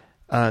way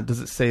does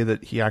it say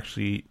that he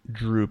actually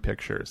drew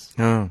pictures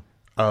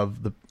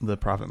of the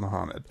Prophet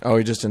Muhammad. Oh,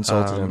 he just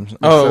insulted him.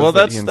 Oh, well,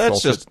 that's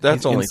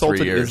only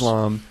 3 years.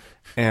 Islam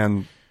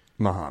and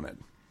Muhammad.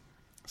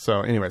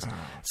 So, anyways,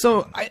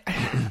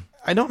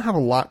 I don't have a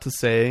lot to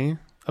say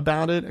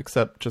about it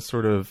except just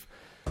sort of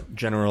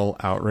general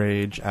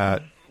outrage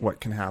at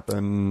what can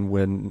happen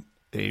when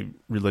a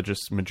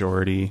religious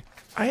majority.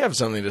 I have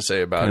something to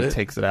say about it.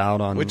 Takes it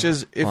out on, which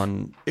is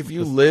if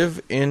you live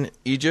in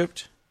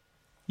Egypt,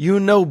 you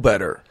know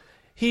better.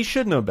 He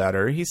should know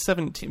better. He's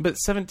 17, but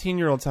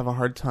 17-year-olds have a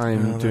hard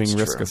time doing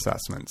risk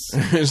assessments.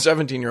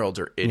 17-year-olds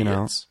are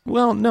idiots.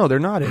 Well, no, they're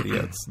not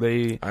idiots.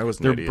 I was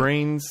an idiot.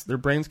 Their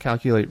brains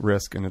calculate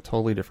risk in a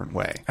totally different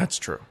way. That's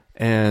true.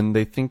 And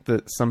they think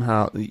that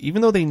somehow,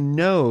 even though they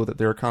know that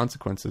there are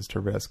consequences to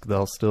risk,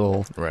 they'll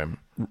still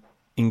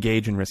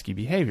engage in risky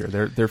behavior.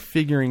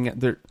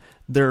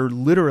 They're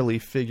literally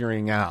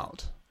figuring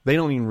out. They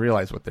don't even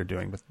realize what they're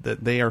doing, but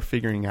that they are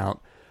figuring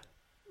out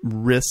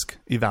risk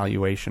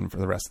evaluation for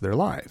the rest of their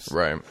lives.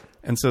 Right.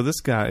 And so this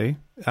guy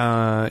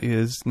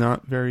is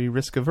not very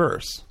risk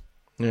averse.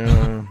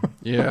 Yeah.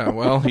 Yeah.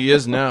 Well, he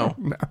is now.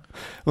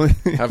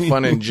 Have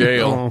fun in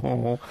jail.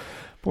 Oh,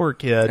 poor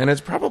kid. And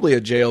it's probably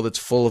a jail that's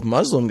full of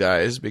Muslim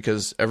guys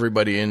because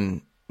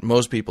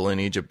most people in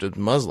Egypt is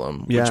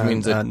Muslim, which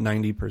means that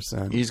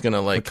 90%. He's going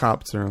to the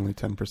Copts are only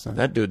 10%.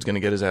 That dude's going to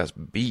get his ass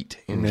beat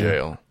in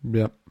jail.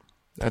 Yep.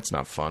 That's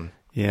not fun.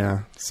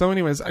 Yeah. So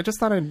anyways, I just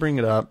thought I'd bring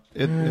it up.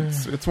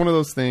 It's one of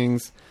those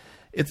things.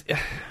 It's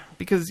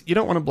because you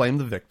don't want to blame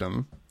the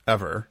victim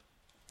ever,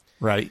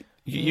 right?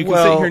 You can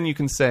sit here and you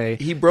can say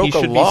he broke a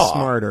law. Be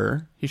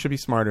smarter. He should be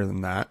smarter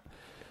than that.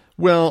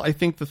 Well, I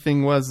think the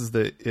thing is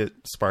that it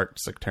sparked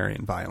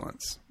sectarian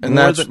violence, and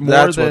that's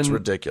what's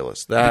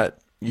ridiculous. That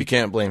you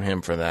can't blame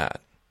him for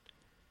that.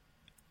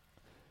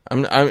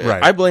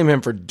 Right. I blame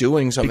him for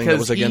doing something that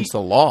was against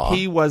the law.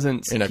 He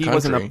wasn't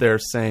up there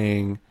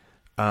saying,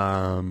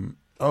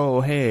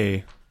 "Oh,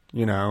 hey,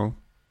 you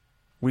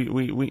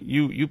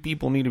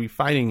people need to be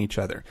fighting each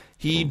other."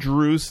 He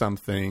drew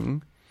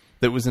something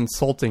that was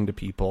insulting to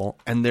people,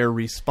 and their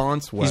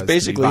response was he's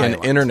basically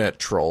an internet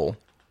troll.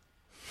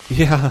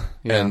 Yeah.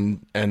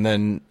 And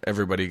then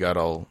everybody got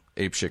all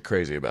apeshit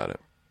crazy about it.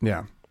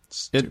 Yeah.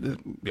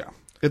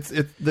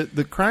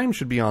 The crime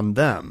should be on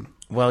them.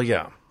 Well,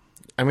 yeah.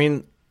 I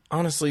mean,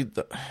 honestly,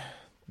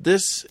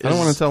 this is, I don't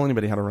want to tell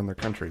anybody how to run their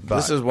country. But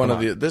this is one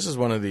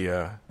of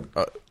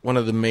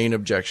the main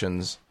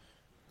objections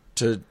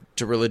to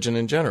religion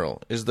in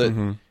general is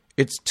that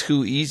it's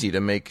too easy to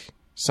make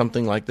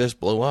something like this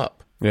blow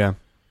up. Yeah.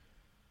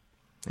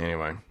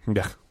 Anyway.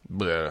 Yeah.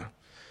 Bleh.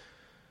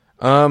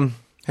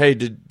 Hey,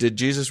 did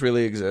Jesus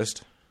really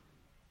exist?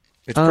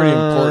 It's pretty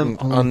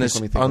important on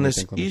this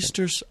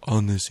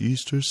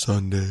Easter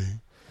Sunday.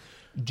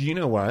 Do you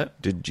know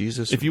what? Did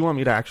Jesus? If you want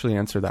me to actually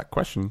answer that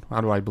question,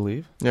 how do I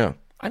believe? Yeah.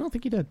 I don't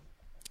think he did.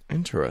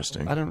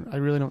 Interesting. I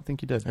really don't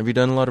think he did. Have you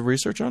done a lot of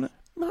research on it?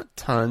 Not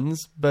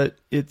tons, but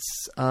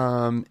it's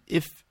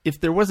if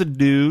there was a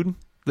dude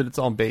that it's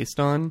all based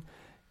on,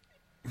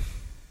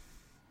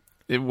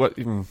 it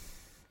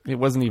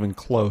wasn't even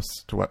close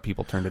to what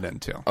people turned it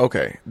into.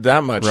 Okay,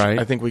 that much. Right?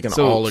 I think we can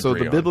all agree. So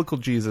the on. biblical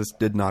Jesus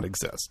did not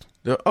exist.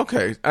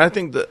 Okay, I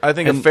think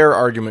a fair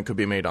argument could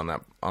be made on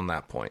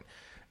that point.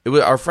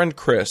 Our friend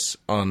Chris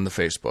on the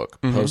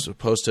Facebook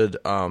posted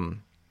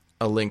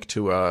a link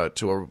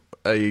to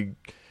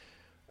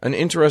an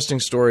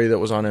interesting story that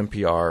was on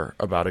NPR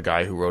about a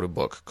guy who wrote a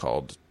book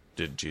called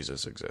 "Did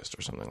Jesus Exist?"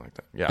 or something like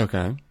that. Yeah.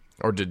 Okay.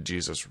 Or did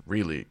Jesus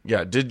really?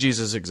 Yeah. Did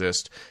Jesus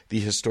exist? The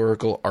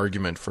historical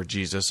argument for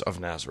Jesus of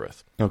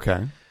Nazareth.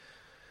 Okay.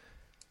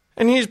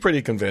 And he's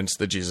pretty convinced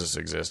that Jesus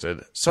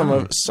existed. Some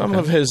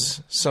of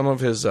his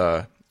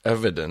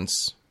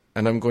evidence,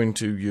 and I'm going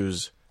to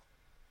use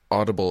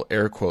audible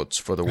air quotes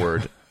for the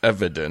word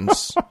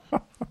evidence,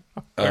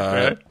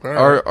 are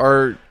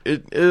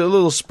a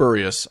little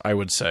spurious, I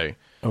would say.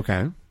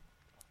 Okay.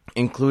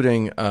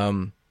 Including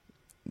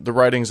the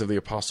writings of the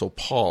Apostle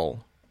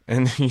Paul.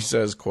 And he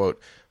says, quote,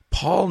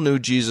 Paul knew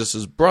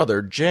Jesus'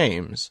 brother,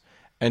 James,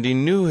 and he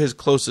knew his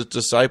closest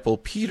disciple,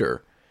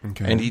 Peter.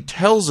 Okay. And he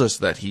tells us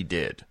that he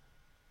did.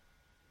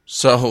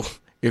 So,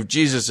 if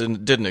Jesus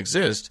didn't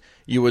exist,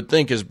 you would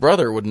think his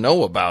brother would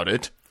know about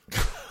it.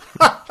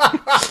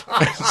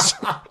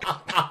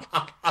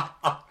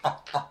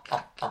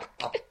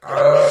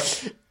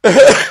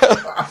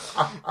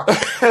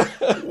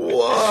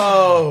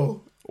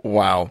 Whoa.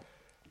 Wow.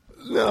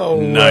 No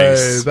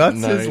way.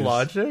 That's his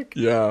logic?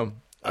 Yeah.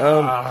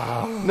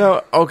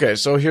 No, okay,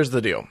 so here's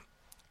the deal.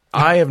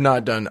 I have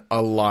not done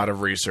a lot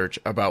of research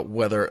about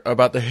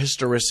the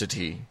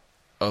historicity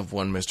of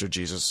one Mr.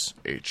 Jesus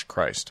H.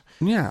 Christ.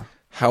 Yeah.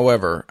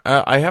 However,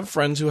 I have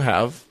friends who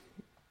have,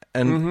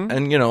 and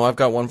I've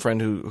got one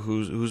friend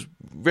who's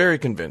very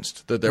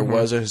convinced that there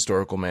was a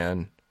historical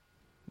man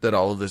that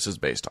all of this is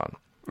based on.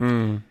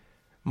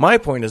 My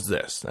point is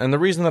this, and the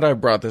reason that I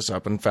brought this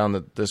up and found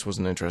that this was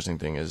an interesting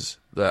thing is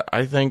that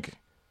I think,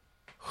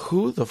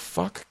 who the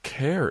fuck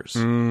cares?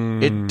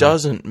 It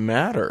doesn't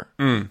matter.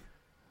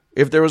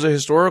 If there was a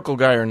historical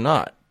guy or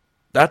not,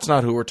 that's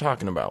not who we're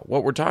talking about.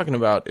 What we're talking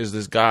about is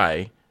this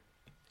guy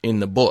in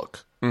the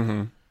book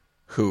who,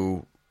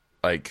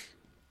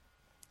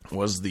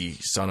 was the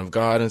Son of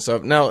God and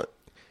stuff. Now,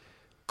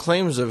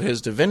 claims of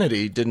his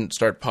divinity didn't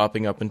start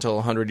popping up until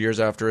 100 years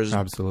after he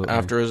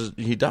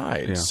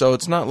died. Yeah. So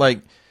it's not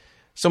like...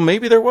 So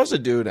maybe there was a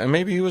dude, and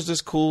maybe he was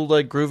this cool,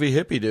 groovy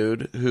hippie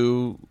dude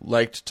who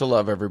liked to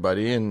love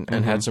everybody and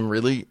had some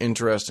really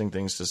interesting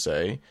things to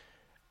say.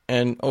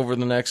 And over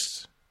the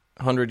next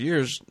 100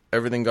 years,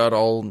 everything got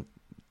all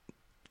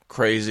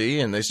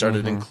crazy, and they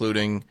started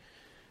including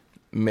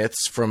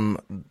myths from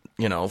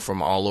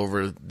all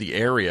over the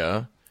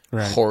area,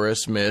 right.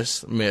 Horus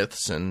myths,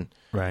 and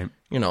right.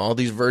 All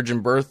these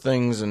virgin birth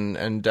things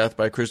and death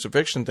by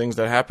crucifixion things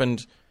that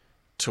happened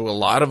to a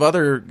lot of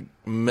other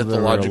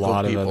mythological people. A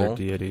lot people. of other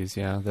deities,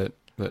 yeah, that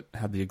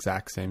had the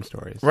exact same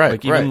stories.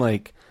 Right, even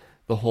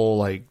the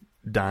whole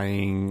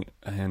dying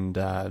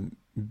and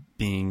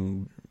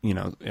being in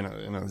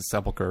a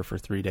sepulcher for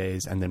 3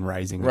 days and then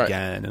rising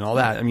again and all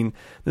that. I mean,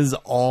 this is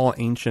all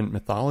ancient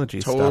mythology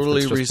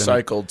totally stuff.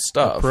 Recycled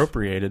stuff.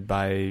 Appropriated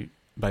by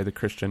the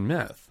Christian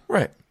myth.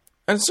 Right.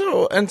 And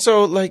so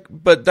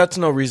but that's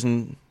no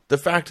reason. The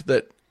fact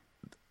that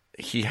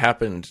he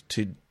happened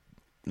to,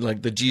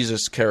 the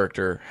Jesus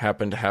character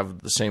happened to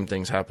have the same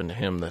things happen to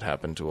him that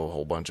happened to a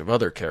whole bunch of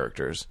other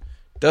characters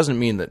doesn't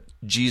mean that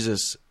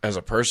Jesus as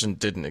a person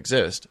didn't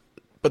exist.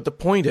 But the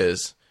point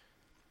is,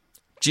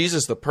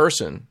 Jesus the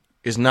person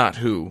is not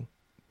who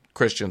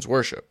Christians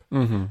worship.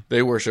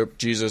 They worship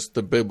Jesus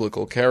the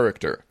biblical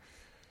character.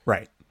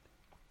 Right.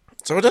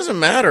 So it doesn't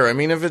matter. I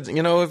mean, if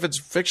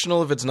it's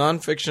fictional, if it's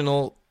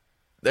non-fictional,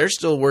 they're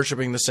still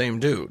worshiping the same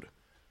dude.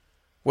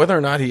 Whether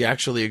or not he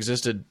actually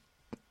existed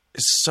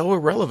is so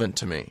irrelevant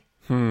to me.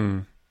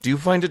 Do you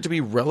find it to be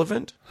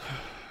relevant?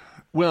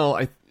 Well,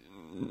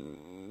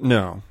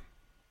 no,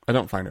 I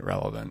don't find it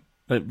relevant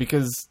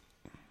because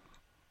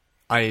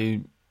why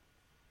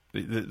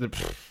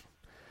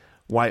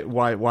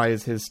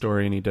is his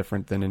story any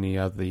different than any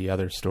of the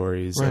other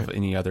stories of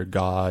any other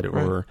god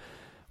or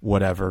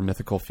whatever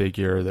mythical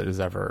figure that has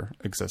ever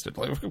existed?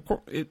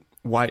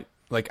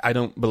 I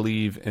don't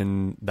believe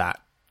in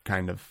that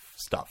kind of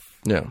stuff.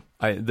 Yeah.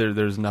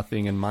 There's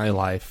nothing in my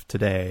life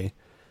today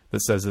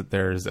that says that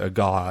there's a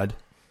God,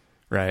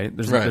 right?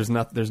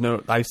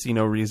 I see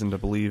no reason to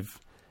believe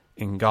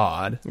in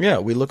God. Yeah,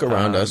 we look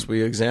around us,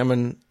 we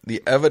examine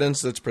the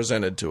evidence that's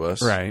presented to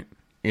us right.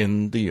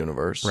 in the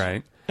universe.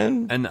 Right.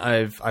 And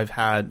I've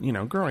had,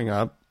 growing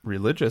up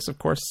religious, of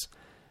course,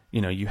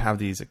 you have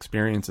these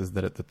experiences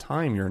that at the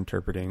time you're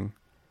interpreting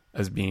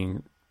as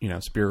being,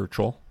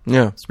 spiritual.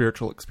 Yeah.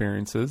 Spiritual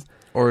experiences.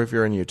 Or if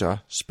you're in Utah,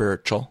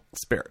 spiritual.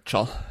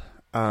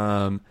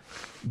 But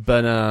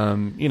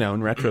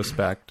in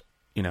retrospect,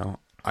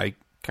 I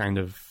kind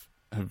of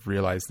have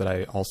realized that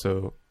I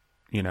also,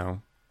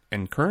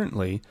 and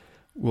currently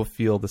will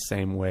feel the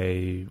same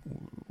way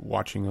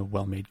watching a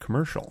well-made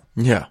commercial.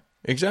 Yeah,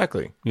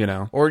 exactly.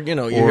 Or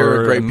you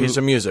hear a great piece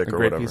of music or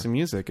whatever. Piece of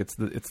music. It's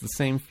the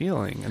same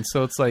feeling. And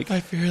so it's like, I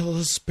feel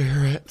the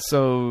spirit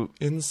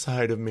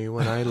inside of me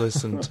when I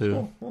listen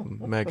to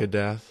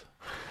Megadeth.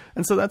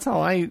 And so that's how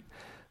I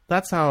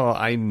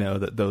know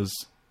that those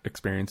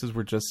experiences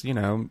were just,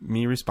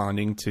 me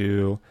responding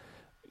to,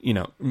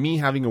 me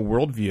having a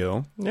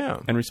worldview,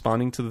 and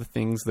responding to the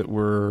things that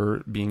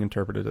were being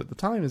interpreted at the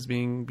time as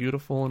being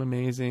beautiful and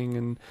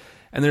amazing.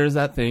 And there's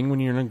that thing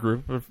when you're in a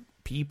group of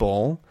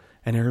people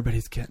and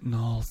everybody's getting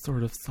all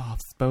sort of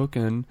soft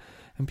spoken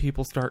and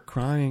people start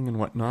crying and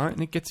whatnot,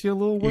 and it gets you a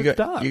little worked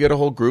up. You get a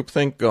whole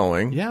groupthink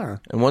going. Yeah.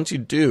 And once you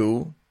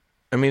do,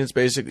 it's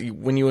basically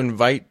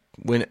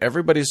when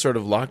everybody's sort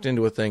of locked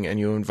into a thing and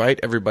you invite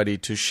everybody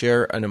to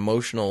share an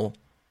emotional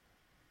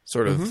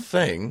sort of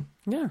thing.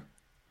 Yeah.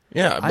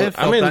 Yeah, but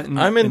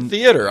I'm in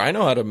theater. I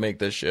know how to make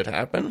this shit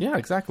happen. Yeah,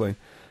 exactly.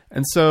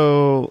 And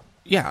so,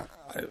 yeah.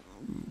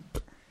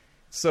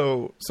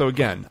 So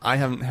again, I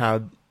haven't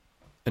had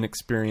an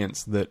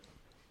experience that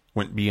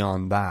went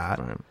beyond that.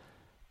 Right.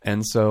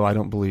 And so I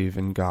don't believe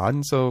in God.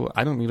 And so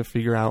I don't need to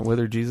figure out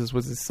whether Jesus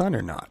was his son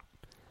or not.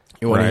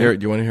 You want to hear?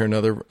 Do you want to hear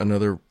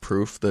another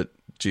proof that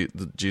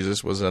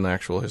Jesus was an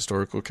actual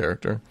historical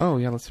character? Oh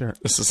yeah, let's hear it.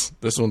 This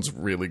one's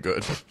really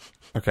good.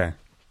 Okay.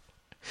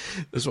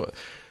 This one.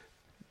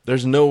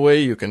 There's no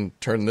way you can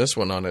turn this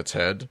one on its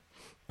head.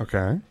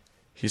 Okay.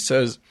 He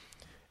says,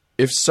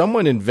 if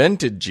someone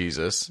invented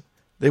Jesus,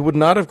 they would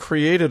not have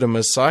created a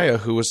Messiah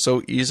who was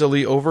so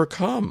easily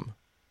overcome.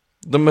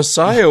 The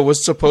Messiah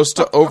was supposed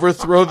to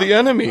overthrow the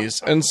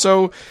enemies. And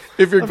so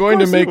if you're going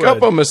to make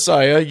up a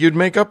Messiah, you'd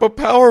make up a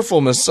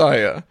powerful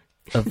Messiah.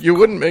 You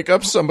wouldn't make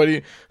up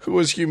somebody who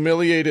was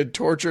humiliated,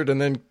 tortured,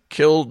 and then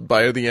killed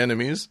by the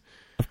enemies.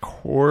 Of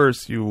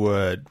course you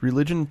would.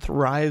 Religion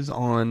thrives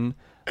on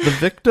the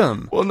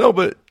victim. Well, no,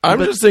 but I'm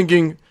just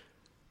thinking,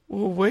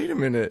 well, wait a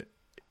minute.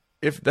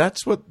 If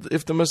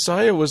the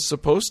Messiah was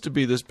supposed to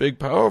be this big,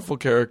 powerful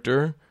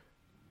character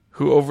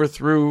who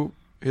overthrew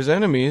his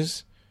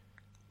enemies,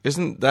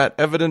 isn't that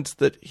evidence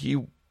that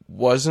he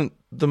wasn't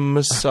the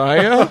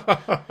Messiah?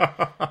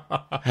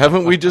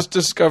 Haven't we just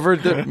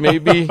discovered that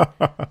maybe,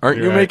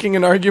 aren't you making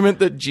an argument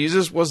that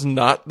Jesus was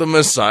not the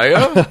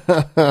Messiah?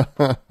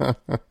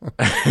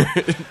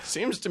 It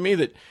seems to me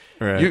that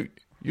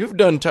you've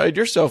done tied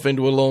yourself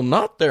into a little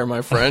knot there,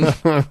 my friend.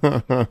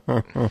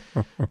 Oh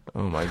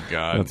my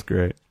God. That's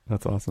great.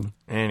 That's awesome.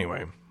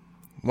 Anyway,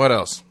 what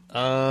else?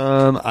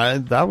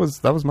 That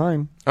was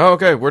mine. Oh,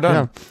 okay, we're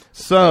done. Yeah.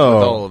 So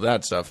with all of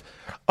that stuff.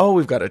 Oh,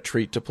 we've got a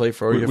treat to play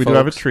for you. We do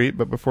have a treat,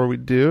 but before we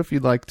do, if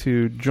you'd like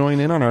to join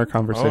in on our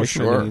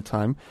conversation at any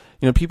time,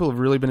 people have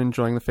really been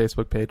enjoying the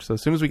Facebook page. So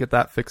as soon as we get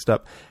that fixed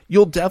up,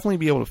 you'll definitely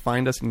be able to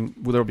find us, and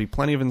there'll be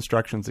plenty of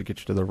instructions to get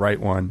you to the right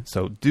one.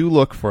 So do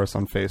look for us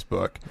on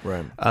Facebook.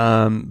 Right.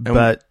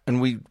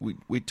 And we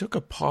took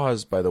a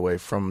pause, by the way,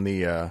 from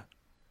the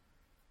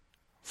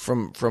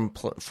from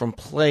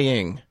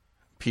playing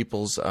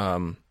people's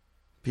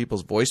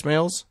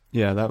voicemails.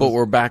 Yeah, but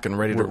we're back and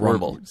ready to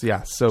rumble.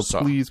 So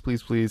please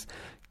give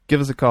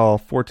us a call,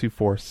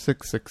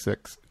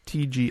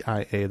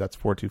 424-666-TGIA. That's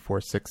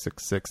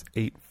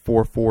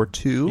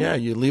 424-666-8442. Yeah,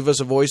 you leave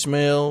us a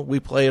voicemail. We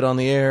play it on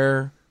the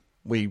air.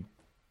 We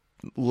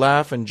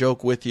laugh and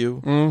joke with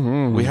you.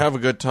 Mm-hmm. We have a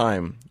good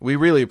time. We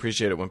really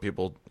appreciate it when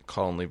people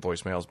call and leave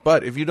voicemails.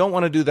 But if you don't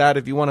want to do that,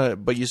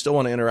 but you still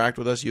want to interact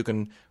with us, you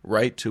can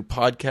write to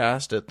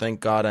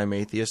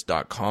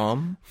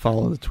podcast@thankgodimatheist.com.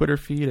 Follow the Twitter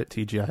feed at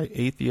TGI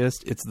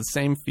Atheist. It's the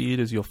same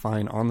feed as you'll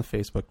find on the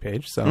Facebook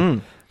page.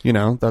 So,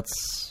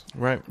 that's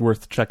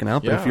worth checking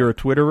out. But if you're a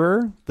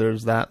Twitterer,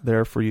 there's that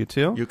there for you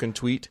too. You can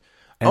tweet.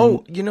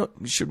 And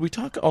should we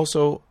talk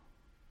also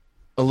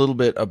a little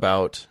bit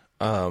about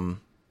iTunes?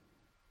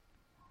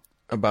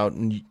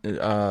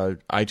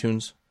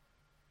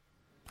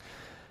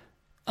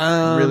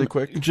 Really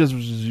quick? Just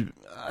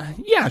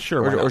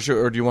sure.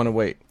 Or do you want to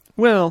wait?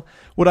 Well,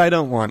 what I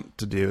don't want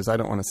to do is I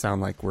don't want to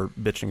sound like we're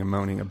bitching and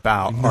moaning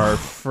about our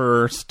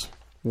first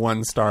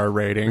 1-star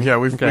rating. Yeah,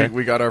 we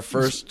got our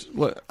first,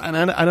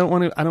 and I don't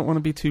want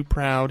to be too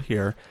proud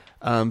here,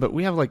 but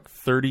we have like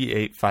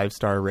 38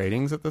 5-star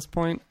ratings at this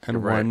point,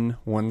 and one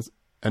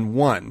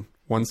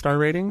 1-star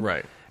rating.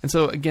 Right. And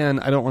so again,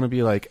 I don't want to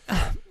be like,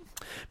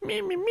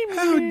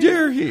 How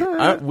dare he?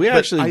 We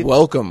actually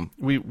welcome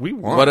we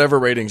want whatever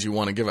ratings you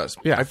want to give us.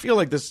 Yeah. I feel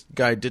like this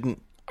guy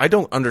didn't. I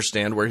don't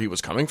understand where he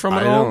was coming from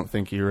at I all. don't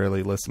think he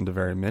really listened to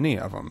very many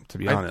of them, to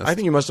be honest. I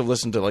think he must have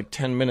listened to like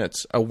 10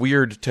 minutes, a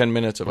weird 10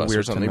 minutes of us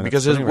or something,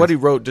 because Anyways, what he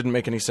wrote didn't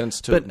make any sense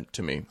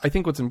to me. I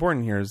think what's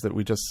important here is that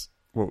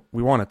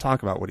we want to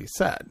talk about what he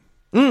said,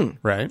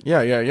 right?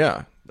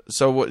 Yeah.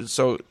 So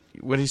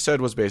what he said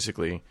was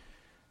basically,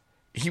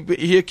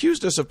 he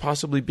accused us of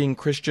possibly being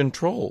Christian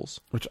trolls,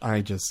 Which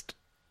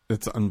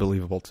it's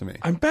unbelievable to me.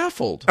 I'm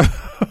baffled.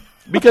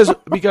 Because,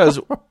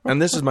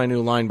 and this is my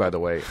new line, by the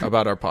way,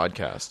 about our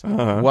podcast.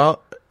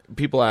 Well,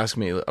 people ask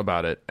me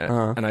about it,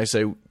 and I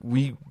say,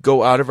 we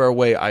go out of our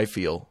way, I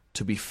feel,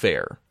 to be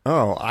fair.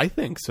 Oh, I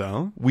think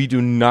so. We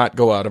do not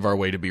go out of our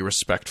way to be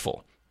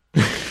respectful.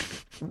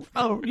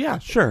 Oh, yeah,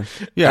 sure.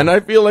 Yeah. And I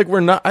feel like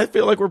we're not. I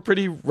feel like we're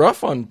pretty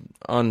rough on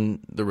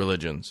the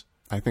religions.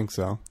 I think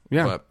so.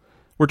 Yeah. But,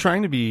 we're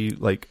trying to be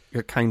like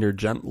a kinder,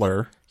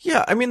 gentler.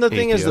 yeah, I mean, the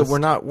thing is that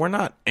Atheist. we're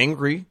not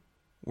angry.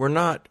 We're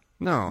not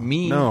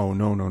mean. No.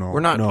 We're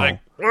not like,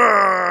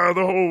 the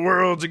whole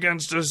world's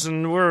against us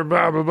and we're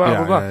blah blah blah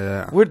blah blah.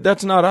 Yeah.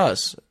 That's not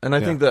us. And I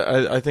think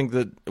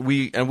that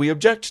we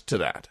object to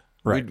that.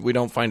 Right. We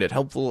don't find it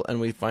helpful,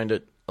 and we find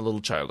it a little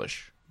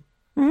childish.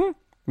 Mm-hmm.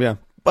 Yeah.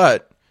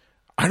 But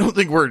I don't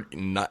think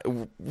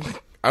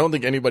I don't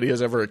think anybody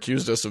has ever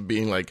accused us of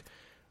being like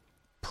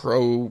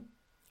pro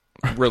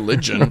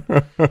religion.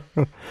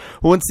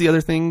 What's the other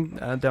thing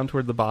down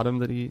toward the bottom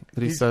that he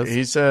says?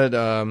 He said,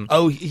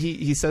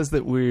 he says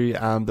that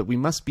we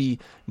must be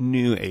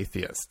new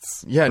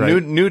atheists. yeah,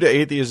 right? new to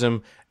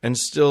atheism and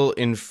still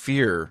in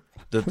fear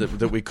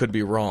that we could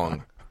be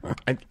wrong.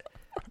 I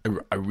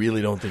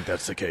really don't think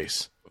that's the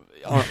case.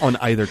 On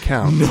either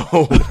count.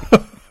 No.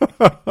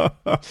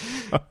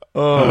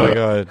 Oh my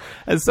God.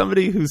 As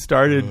somebody who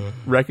started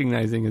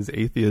recognizing his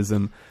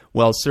atheism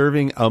while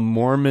serving a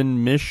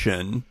Mormon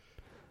mission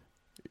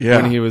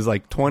when he was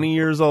like 20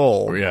 years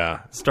old,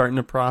 starting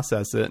to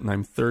process it, and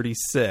I'm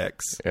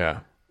 36. Yeah.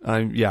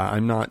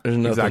 I'm not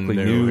There's exactly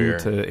new new here.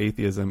 to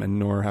atheism, and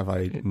nor have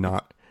I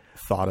not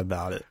thought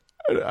about it.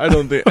 I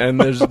don't think, and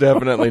there's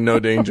definitely no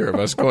danger of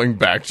us going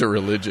back to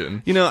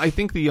religion. You know, I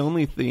think the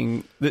only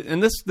thing,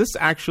 and this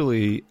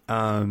actually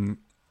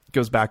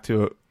goes back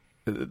to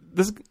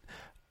this.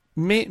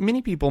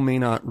 Many people may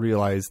not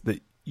realize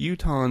that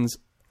Utahns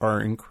are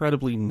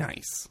incredibly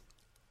nice.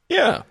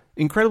 Yeah,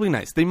 incredibly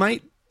nice. They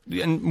might,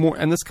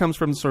 and this comes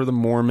from sort of the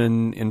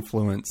Mormon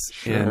influence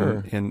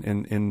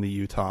in the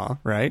Utah,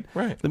 right?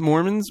 Right. The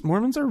Mormons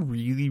are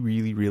really,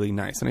 really, really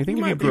nice, and I think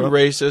you if might you be grew up,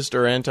 racist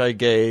or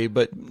anti-gay,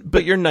 but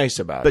you're nice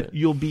about it. but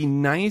you'll be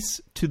nice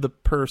to the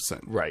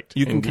person, Right.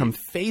 You can Indeed. come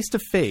face to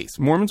face.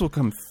 Mormons will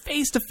come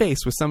face to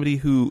face with somebody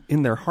who,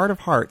 in their heart of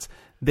hearts,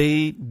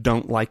 they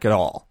don't like at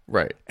all.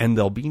 Right. And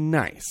they'll be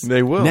nice.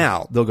 They will.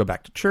 Now, they'll go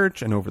back to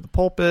church and over the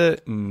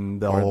pulpit,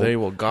 and they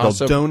will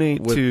gossip they'll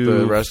donate with to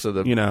the rest of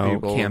the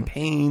people.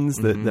 campaigns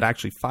that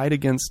actually fight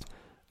against,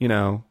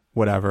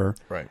 whatever.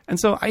 Right. And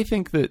so I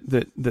think that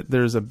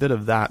there's a bit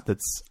of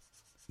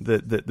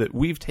that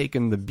we've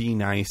taken the be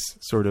nice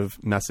sort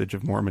of message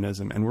of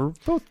Mormonism, and we're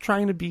both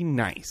trying to be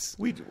nice.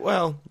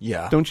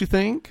 Yeah. Don't you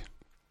think?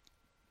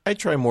 I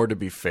try more to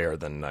be fair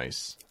than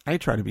nice. I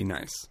try to be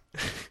nice.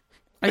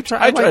 I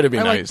try to be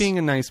I nice. like being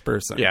a nice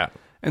person. Yeah.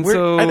 And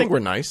I think we're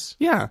nice.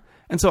 Yeah.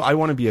 And so I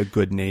want to be a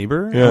good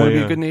neighbor. Yeah, I want to be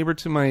yeah. a good neighbor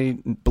to my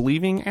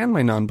believing and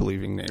my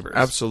non-believing neighbors.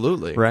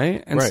 Absolutely.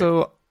 Right? And Right.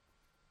 so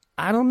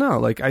I don't know.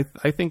 Like I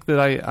think that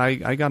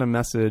I got a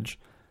message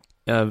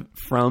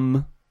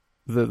from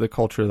the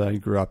culture that I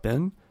grew up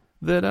in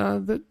that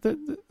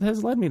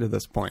has led me to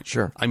this point.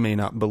 Sure. I may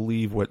not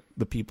believe what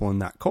the people in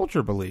that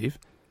culture believe,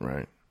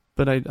 Right.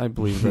 but I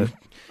believe that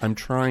I'm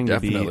trying to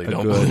be Definitely a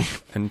don't good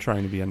believe. and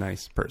trying to be a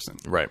nice person.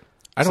 Right.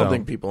 I don't So-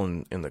 think people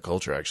in the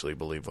culture actually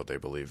believe what they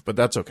believe, but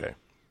that's okay.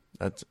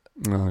 That's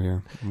Oh yeah.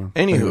 Well,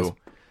 anywho.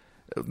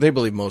 They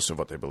believe most of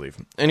what they believe.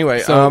 Anyway,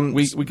 so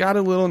we got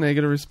a little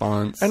negative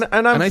response, and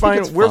I'm I fine.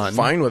 think it's We're fun.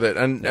 fine with it,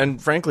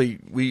 and frankly,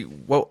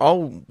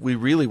 all we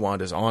really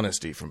want is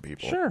honesty from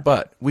people. Sure.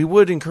 But we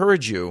would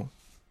encourage you,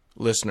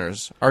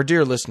 listeners, our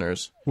dear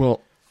listeners.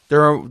 Well,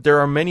 There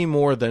are many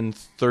more than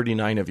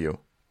 39 of you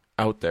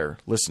out there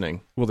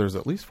listening. there's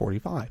at least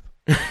 45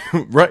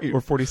 Right.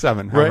 or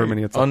 47, however Right.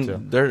 many it's up to.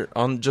 They're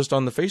just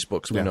on the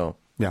Facebooks, we Yeah. know.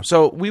 Yeah.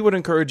 So we would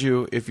encourage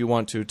you, if you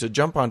want to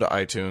jump onto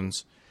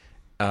iTunes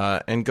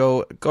and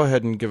go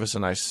ahead and give us a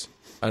nice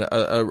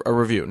a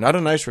review. Not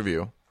a nice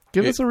review.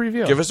 Give us a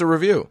review. Give us a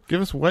review.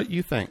 Give us what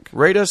you think.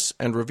 Rate us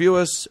and review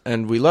us,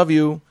 and we love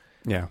you.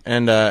 Yeah.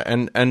 And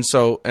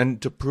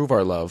to prove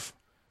our love,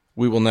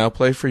 we will now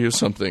play for you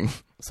something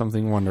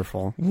Something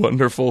wonderful.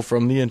 wonderful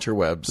from the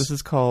interwebs. This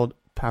is called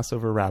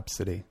Passover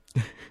Rhapsody.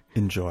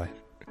 Enjoy.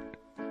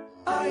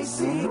 I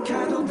see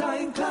cattle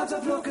dying, clouds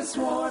of locusts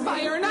swarm.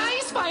 Fire and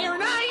ice, fire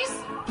and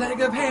ice!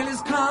 Plague of hail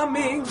is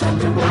coming,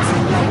 thunderbolts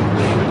and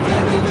lightning,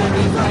 very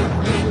very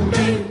frightening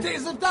me.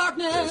 Days of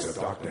darkness,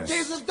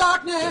 days of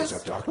darkness.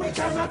 We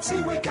cannot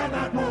see, we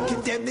cannot move.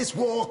 Condemn this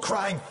war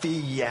crime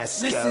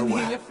fiasco. Listen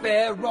here,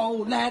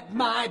 Pharaoh, let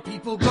my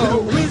people go.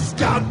 Who is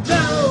God?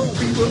 No,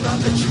 we will not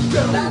let you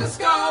go. Let us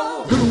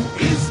go. Who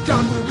is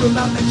God? We will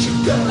not let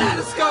you go. Let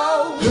us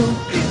go. Who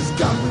is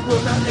God? We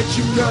will not let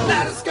you go.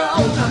 Let us go.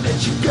 Will not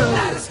let you go.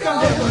 Let us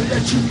go. Never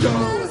let you go.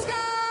 Let us go.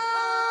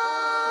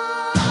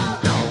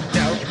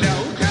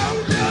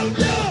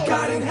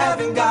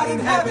 God in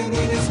heaven,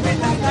 it is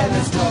midnight, let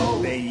us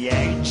go. The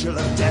angel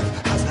of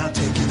death has now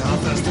taken our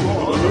first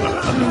war.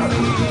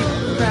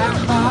 That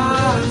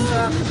hearts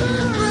are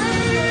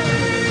free.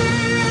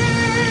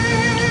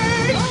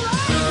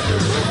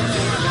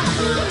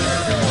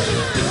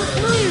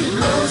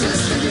 Moses,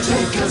 will you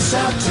take us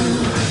out to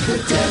the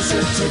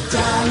desert to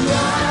die?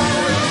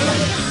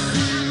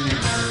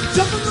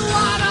 Jump in the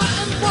water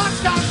and watch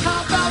God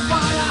carve out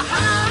fire.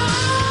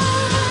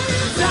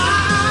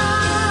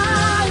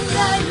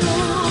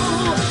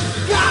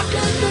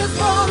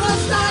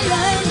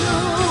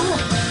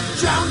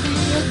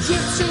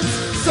 Egyptians,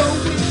 so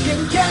we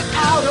can get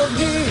out of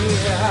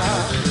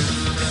here.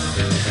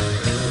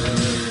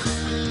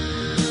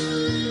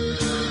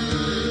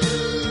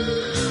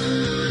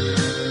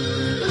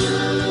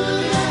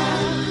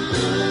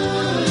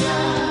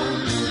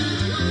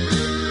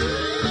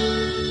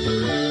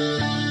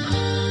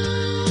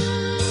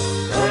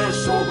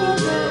 Passover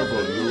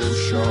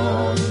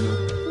revolution.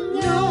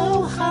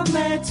 No,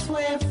 Hametz,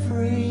 we're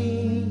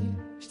free.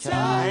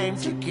 Time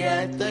to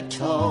get the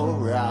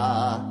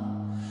Torah.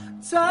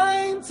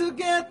 Time to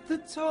get the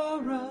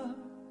Torah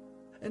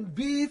and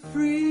be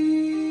free.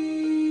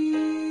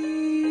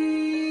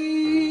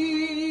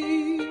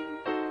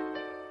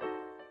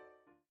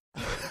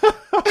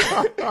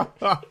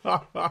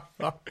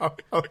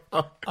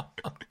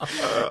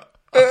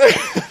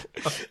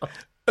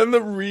 And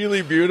the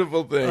really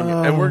beautiful thing,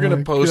 and we're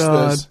gonna post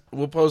this.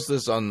 We'll post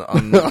this on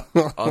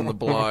the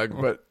blog.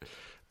 But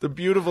the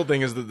beautiful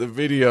thing is that the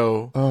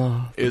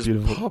video is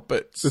beautiful.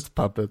 puppets. It's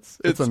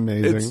puppets. It's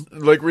amazing. It's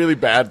like really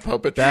bad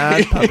puppetry.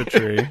 Bad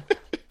puppetry.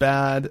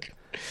 Bad.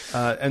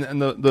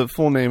 And the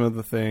full name of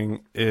the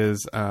thing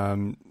is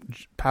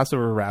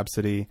Passover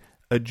Rhapsody,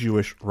 a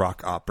Jewish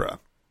rock opera.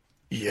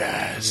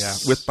 Yes.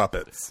 Yeah, with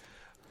puppets.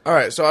 All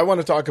right, so I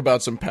want to talk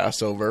about some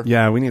Passover.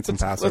 Yeah, we need some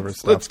Passover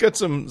stuff. Let's get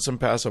some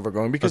Passover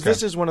going, because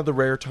this is one of the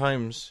rare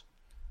times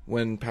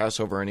when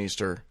Passover and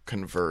Easter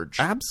converge.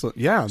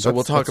 Absolutely. Yeah. So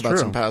we'll talk about true.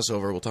 some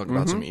Passover. We'll talk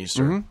about some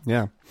Easter.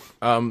 Yeah.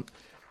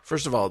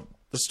 First of all,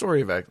 the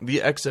story of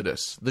the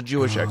Exodus, the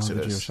Jewish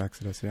Exodus, The Jewish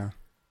Exodus, yeah.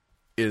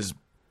 is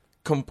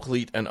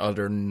complete and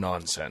utter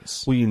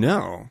nonsense. Well, you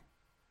know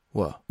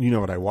What?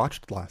 what I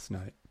watched last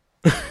night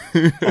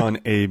on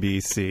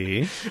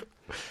ABC.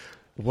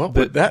 What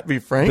would that be,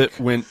 Frank? That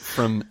went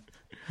from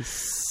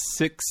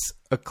 6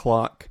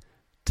 o'clock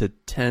to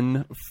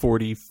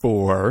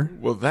 10:44.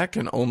 Well, that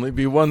can only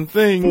be one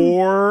thing.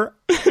 For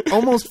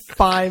almost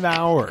 5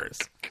 hours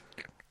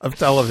of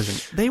television.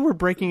 They were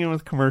breaking in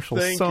with commercials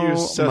Thank so you,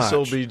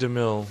 Cecil much. B.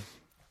 DeMille.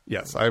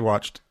 Yes, I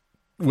watched.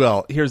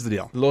 Well, here's the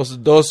deal. Los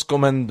dos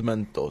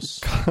commandmentos.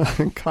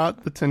 I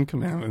caught the 10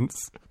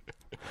 Commandments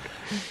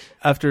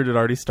after it had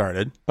already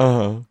started.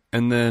 Uh-huh.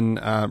 And then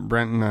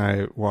Brent and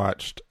I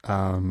watched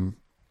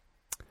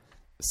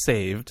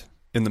Saved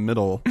in the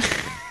middle.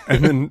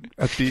 And then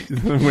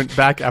went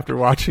back after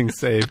watching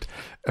Saved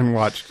and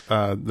watched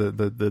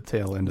the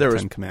tail end of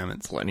 10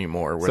 Commandments. Plenty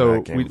more where So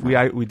that came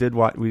from. we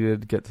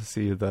did get to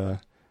see the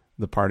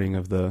parting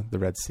of the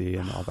Red Sea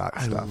and all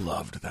that stuff. I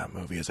loved that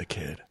movie as a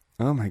kid.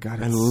 Oh my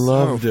god, I it's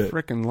loved so it.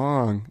 freaking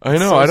long. I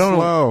know. So I don't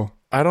slow.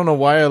 I don't know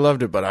why I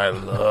loved it, but I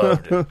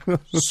loved it.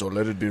 So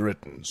let it be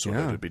written. So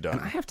let it be done.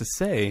 And I have to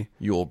say,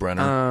 Yul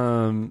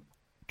Brenner.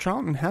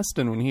 Charlton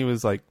Heston, when he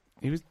was like,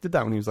 did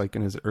that when he was like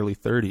in his early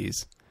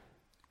 30s.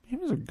 He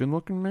was a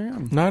good-looking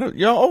man. He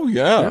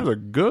was a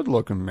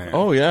good-looking man.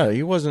 Oh yeah,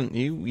 he wasn't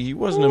a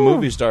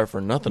movie star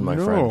for nothing, my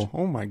friend.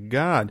 Oh my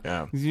god.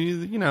 Yeah.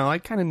 You know, I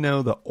kind of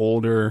know the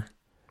older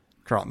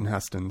Charlton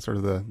Heston, sort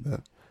of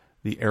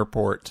the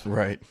airport,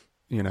 Right.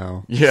 you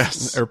know.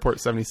 Yes. Airport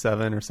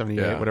 77 or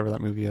 78, Yeah. whatever that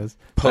movie is.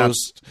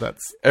 Post.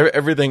 That's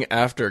Everything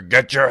after,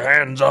 get your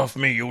hands off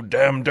me, you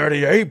damn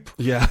dirty ape.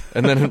 yeah.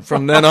 And then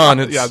from then on,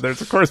 it's Yeah,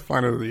 there's of course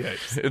Planet of the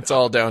Apes. it's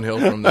all downhill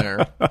from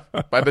there.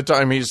 By the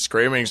time he's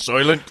screaming,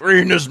 Soylent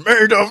Green is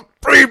made of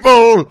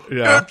people.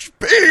 Yeah. It's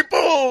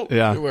people.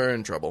 Yeah. We're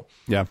in trouble.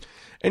 Yeah.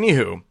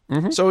 Anywho,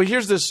 so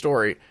here's this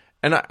story,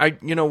 and I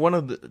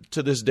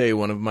to this day,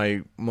 one of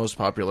my most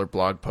popular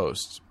blog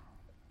posts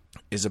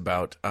is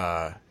about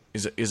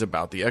is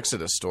about the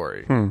Exodus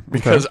story,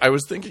 because I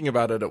was thinking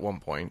about it at one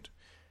point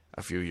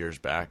a few years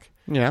back,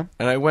 Yeah.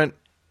 and I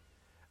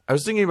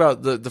was thinking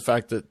about the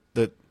fact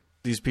that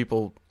these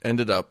people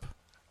ended up.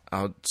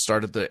 I'll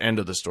start at the end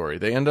of the story.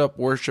 They end up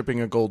worshiping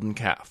a golden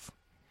calf.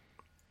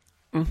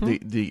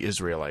 The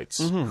Israelites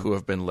who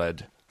have been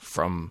led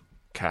from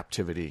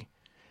captivity.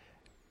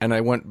 And I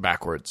went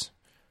backwards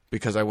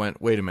because I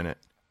went, wait a minute.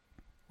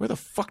 Where the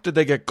fuck did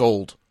they get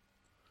gold?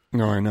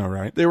 No, I know,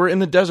 right? They were in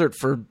the desert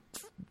for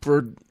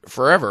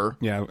forever,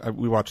 Yeah,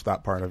 we watched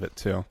that part of it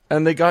too.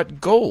 and they got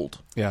gold.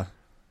 Yeah.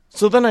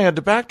 So then I had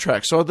to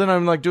backtrack. So then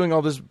I'm like doing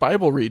all this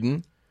Bible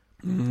reading.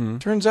 Mm-hmm.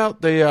 Turns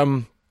out they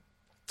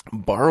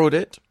borrowed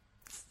it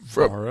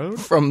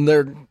from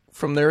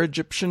their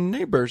Egyptian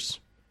neighbors.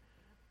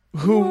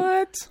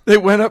 What? They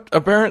went up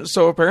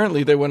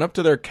apparently they went up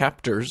to their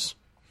captors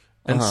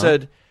and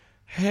said,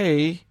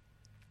 "Hey,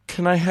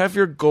 can I have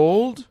your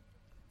gold?"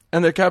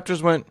 And their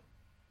captors went,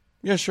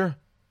 "Yeah, sure.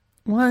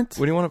 What?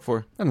 What do you want it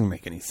for?" That doesn't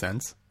make any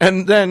sense.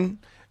 And then,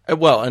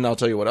 and I'll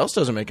tell you what else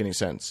doesn't make any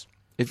sense.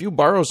 If you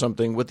borrow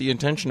something with the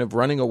intention of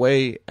running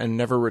away and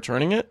never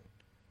returning it,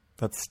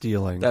 That's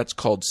stealing. that's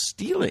called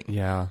stealing.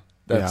 yeah.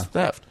 That's yeah.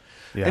 theft.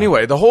 Yeah.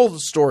 Anyway, the whole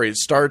story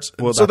starts.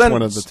 Well, so that's then,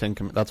 one of the 10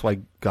 commandments. That's why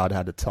God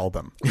had to tell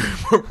them.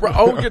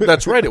 oh,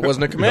 that's right. It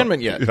wasn't a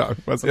commandment yet. Yeah, it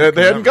wasn't a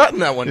They hadn't commandment. gotten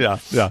that one.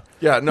 Yeah.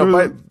 Yeah,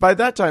 no, by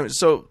that time,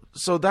 so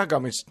that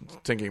got me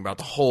thinking about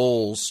the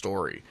whole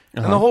story.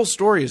 And the whole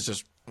story is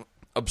just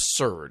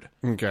absurd.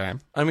 Okay.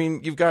 I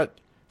mean, you've got,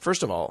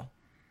 first of all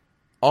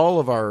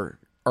of our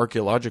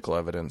archaeological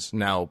evidence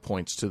now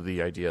points to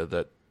the idea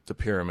that the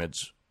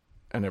pyramids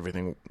and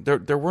everything,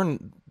 there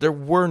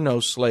were no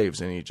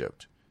slaves in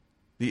Egypt.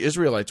 The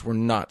Israelites were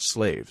not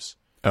slaves.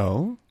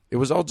 Oh? It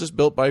was all just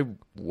built by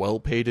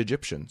well-paid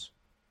Egyptians.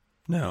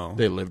 No.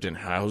 They lived in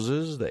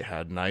houses.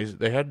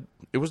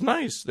 It was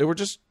nice. They were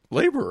just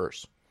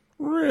laborers.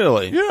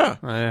 Really? Yeah.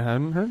 I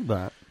hadn't heard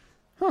that.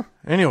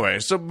 Anyway,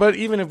 but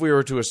even if we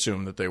were to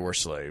assume that they were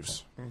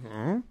slaves,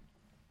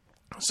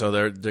 so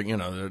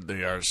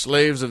they are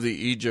slaves of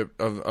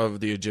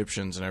the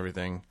Egyptians and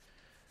everything.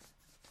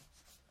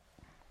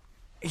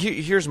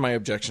 Here's my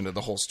objection to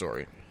the whole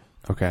story.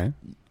 Okay.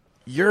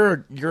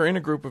 You're in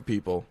a group of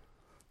people.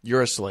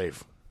 You're a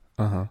slave.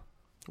 Uh-huh.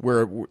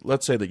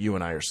 Let's say that you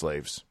and I are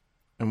slaves,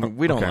 and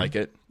we don't Okay. like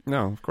it.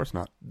 No, of course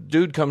not.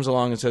 Dude comes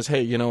along and says,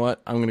 "Hey, you know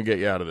what? I'm going to get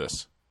you out of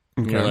this."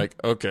 And you're Okay. like,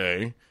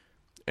 "Okay."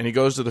 And he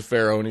goes to the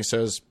Pharaoh and he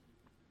says,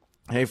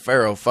 "Hey,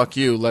 Pharaoh, fuck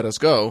you. Let us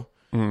go."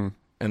 And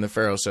the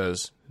Pharaoh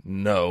says,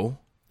 "No,"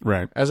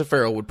 Right. as a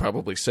Pharaoh would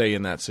probably say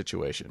in that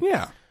situation.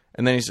 Yeah.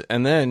 And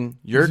then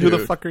your Who dude,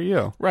 the fuck are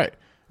you? right?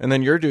 And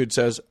then your dude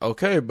says,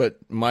 "Okay, but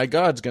my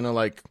God's going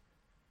to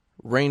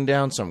rain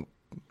down some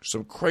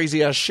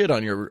crazy ass shit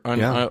on your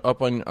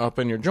up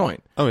in your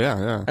joint." Oh,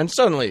 yeah. And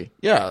suddenly,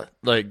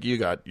 you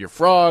got your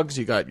frogs,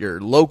 you got your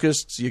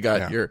locusts, you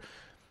got your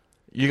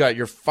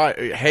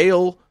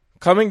hail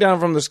coming down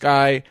from the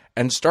sky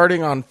and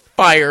starting on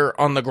fire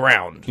on the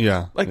ground.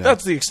 Yeah.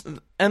 That's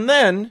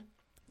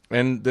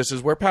and this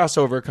is where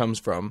Passover comes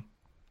from.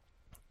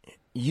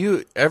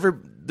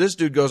 This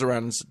dude goes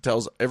around and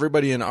tells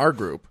everybody in our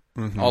group,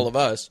 all of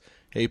us,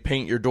 "Hey,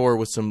 paint your door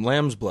with some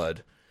lamb's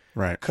blood."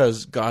 Right.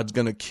 Because God's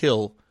going to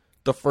kill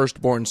the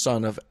firstborn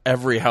son of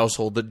every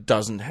household that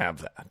doesn't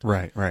have that.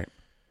 Right.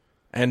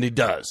 And he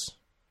does.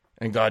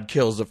 And God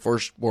kills the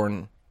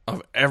firstborn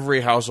of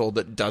every household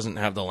that doesn't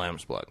have the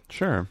lamb's blood.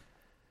 Sure.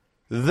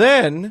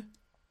 Then,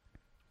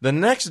 the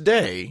next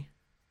day,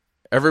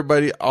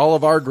 everybody, all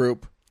of our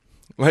group,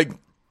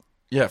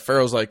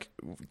 Pharaoh's like,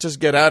 "Just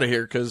get out of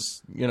here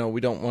because,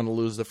 we don't want to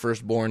lose the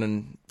firstborn.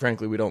 And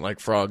frankly, we don't like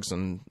frogs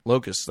and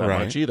locusts that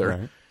much either."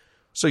 Right.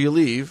 So you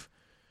leave.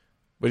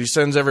 But he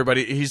sends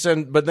everybody.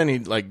 But then he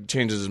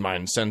changes his mind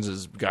and sends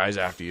his guys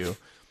after you.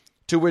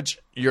 To which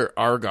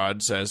our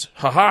God says,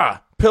 "Ha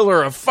ha,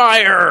 pillar of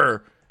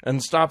fire,"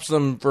 and stops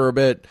them for a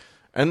bit.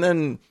 And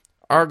then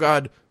our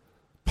God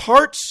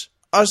parts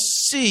a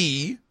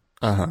sea,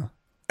 and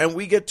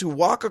we get to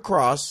walk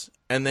across.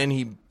 And then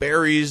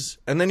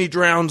he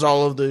drowns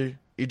all of the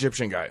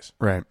Egyptian guys.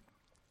 Right.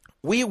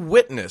 We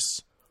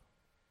witness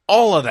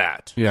all of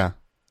that. Yeah.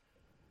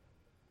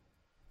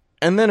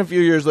 And then a few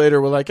years later,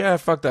 we're like,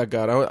 fuck that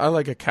God. I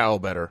like a cow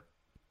better.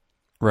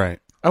 Right.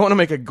 I want to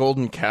make a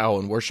golden cow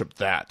and worship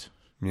that.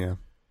 Yeah.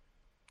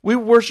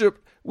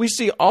 We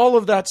see all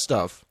of that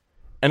stuff,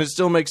 and it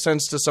still makes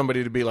sense to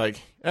somebody to be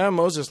like,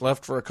 Moses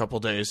left for a couple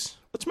days.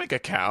 Let's make a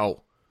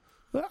cow.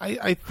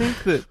 I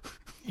think that,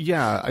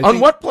 yeah. On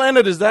what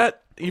planet is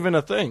that even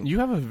a thing? You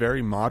have a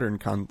very modern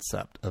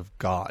concept of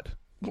God,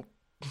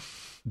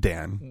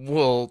 Dan.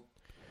 Well,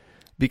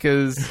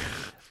 because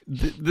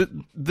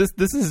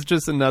this is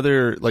just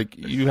another,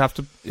 you have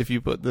to, if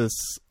you put this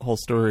whole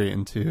story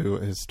into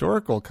a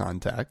historical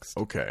context.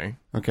 Okay.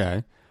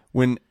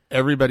 When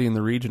everybody in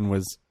the region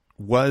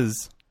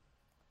was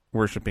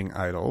worshiping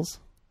idols,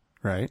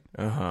 right?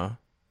 I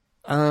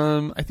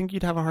think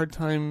you'd have a hard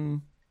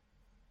time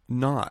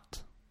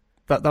not.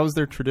 That was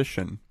their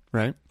tradition,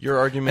 right? Your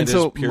argument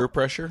is peer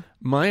pressure?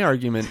 My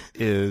argument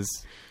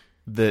is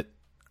that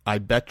I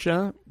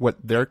betcha what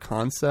their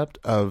concept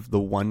of the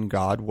one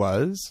God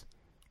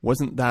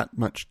wasn't that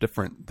much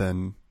different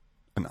than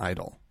an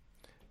idol.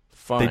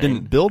 Fine. They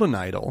didn't build an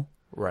idol.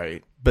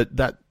 Right. But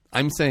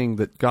I'm saying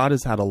that God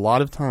has had a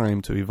lot of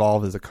time to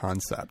evolve as a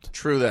concept.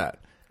 True that.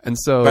 And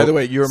so, by the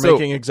way, you're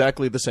making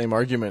exactly the same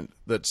argument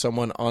that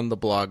someone on the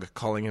blog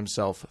calling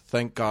himself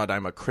 "Thank God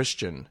I'm a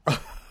Christian"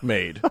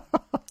 made,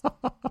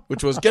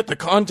 which was get the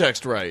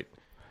context right.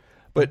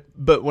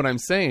 But what I'm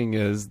saying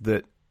is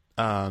that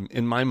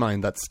in my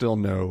mind, that's still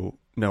no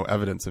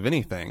evidence of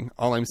anything.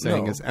 All I'm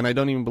saying is, and I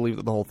don't even believe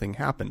that the whole thing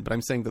happened, but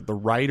I'm saying that the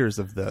writers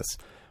of this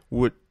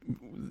would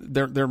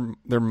their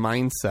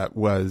mindset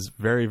was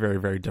very, very,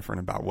 very different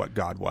about what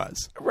God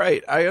was.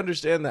 right, I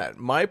understand that.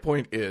 My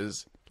point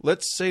is,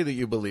 let's say that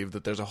you believe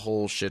that there's a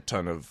whole shit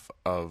ton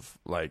of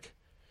like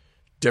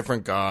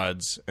different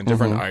gods and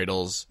different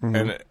idols,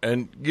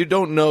 and you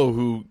don't know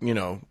who, you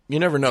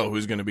never know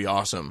who's going to be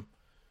awesome.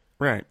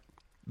 Right.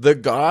 The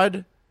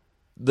God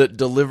that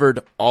delivered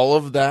all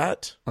of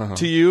that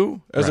to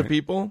you as a Right.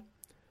 people,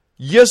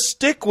 you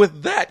stick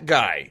with that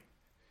guy.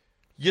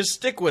 You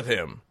stick with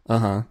him.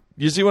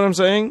 You see what I'm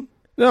saying?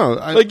 No,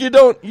 Like you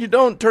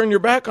don't turn your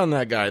back on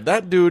that guy.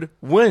 That dude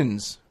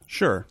wins.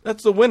 sure.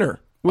 That's the winner.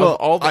 Well,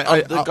 of all the, I-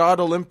 of the God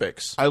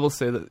Olympics. I will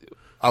say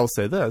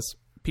this: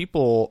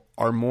 people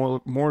are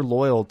more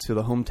loyal to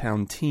the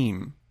hometown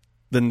team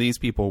than these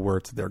people were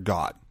to their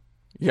God.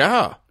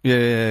 Yeah.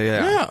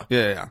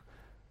 Yeah.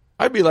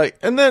 I'd be like,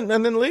 and then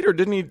later,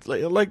 didn't he,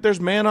 like, there's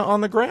manna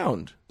on the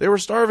ground. They were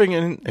starving,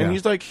 and Yeah.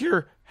 he's like,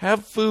 here,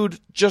 have food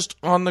just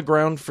on the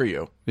ground for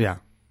you. Yeah.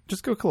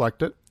 Just go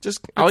collect it.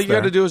 Just all you got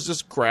there. to do is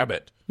just grab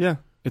it. Yeah.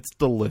 It's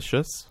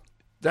delicious.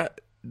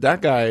 That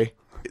guy,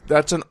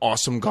 that's an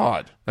awesome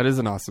God. That is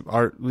an awesome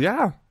art.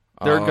 Yeah.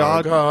 Their Our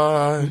God.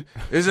 God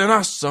is an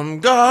awesome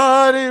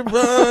God.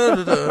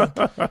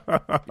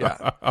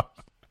 Yeah,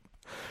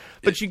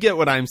 But you get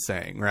what I'm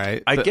saying,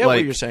 right? I That, get like,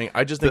 what you're saying.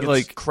 I just think that,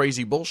 it's like,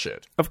 crazy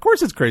bullshit. Of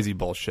course it's crazy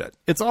bullshit.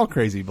 It's all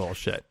crazy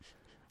bullshit.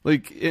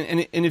 Like,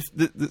 and if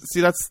see,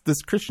 that's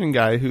this Christian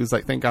guy who's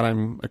like, thank God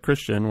I'm a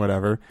Christian,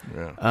 whatever.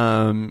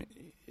 Yeah.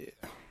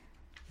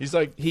 He's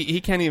like, He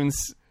can't even,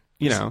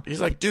 he's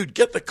like, dude,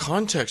 get the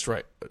context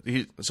right.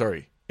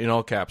 Sorry, in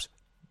all caps,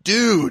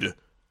 dude!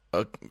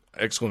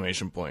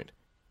 Exclamation point.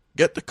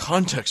 Get the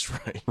context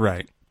right.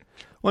 right.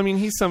 Well, I mean,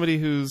 he's somebody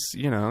who's,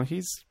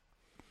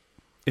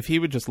 if he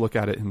would just look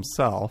at it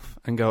himself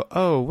and go,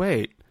 oh,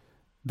 wait,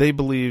 they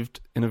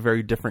believed in a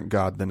very different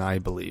God than I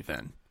believe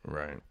in.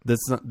 Right. This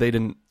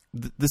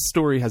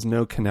story has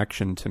no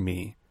connection to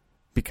me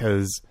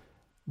because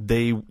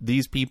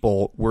these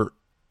people were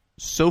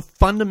so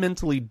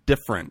fundamentally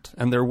different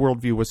and their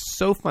worldview was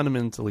so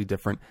fundamentally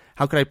different.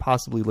 How could I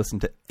possibly listen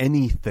to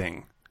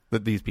anything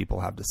that these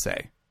people have to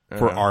say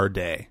for our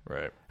day?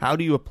 Right. How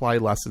do you apply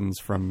lessons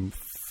from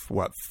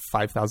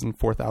 5,000,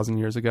 4,000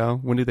 years ago?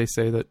 When did they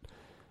say that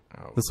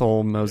this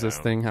whole Moses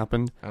thing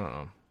happened? I don't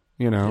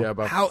know. Yeah,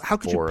 about how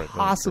could 4, I you think, or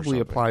possibly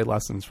something. apply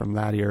lessons from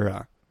that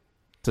era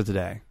to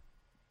today?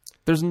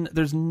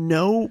 There's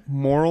no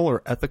moral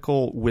or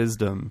ethical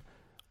wisdom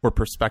or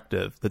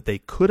perspective that they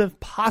could have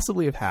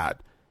possibly have had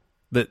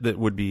that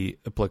would be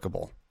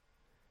applicable.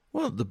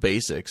 Well, the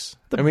basics.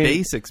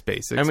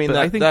 Basics. I mean, but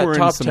I that- think that we're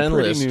top in some 10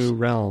 pretty list new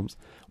realms.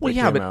 Well, that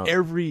yeah, came but out.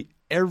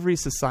 every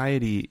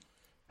society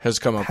has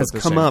come up has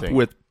with the come same up thing.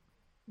 with,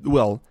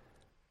 well,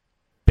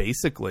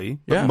 basically,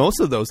 but Yeah. most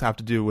of those have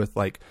to do with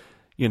like,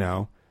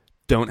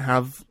 don't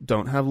have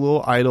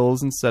little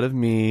idols instead of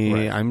me.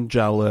 Right. I'm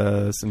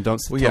jealous, and don't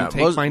take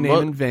most- my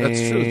name in vain.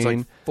 That's true. It's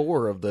like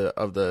 4 of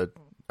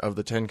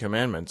the 10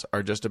 commandments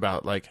are just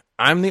about like,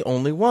 I'm the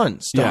only one.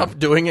 Stop Yeah.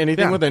 doing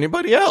anything Yeah. with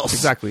anybody else.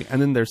 Exactly,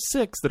 and then there's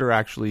 6 that are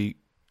actually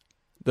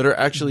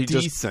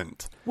Just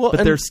decent, Well,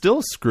 but and they're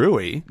still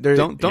screwy. they're-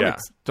 Don't yeah.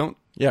 don't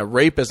yeah,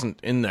 rape isn't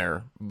in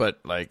there, but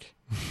like,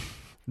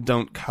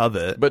 don't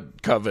covet.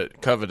 but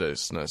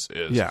covetousness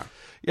is. Yeah.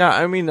 Yeah,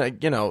 I mean, like,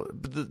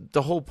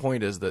 the whole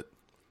point is that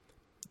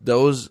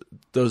those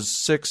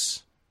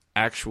 6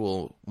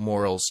 actual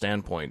moral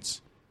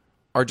standpoints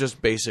are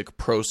just basic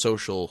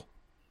pro-social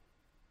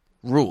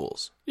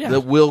rules Yeah.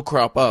 that will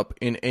crop up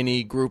in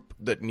any group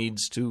that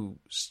needs to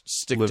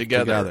stick live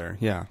together.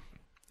 Yeah,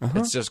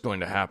 It's just going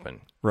to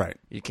happen. right.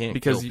 You can't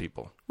Because kill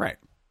people. Right.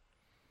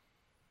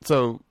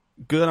 So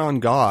good on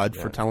God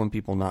for telling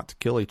people not to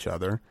kill each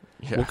other.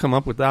 Yeah. We'll come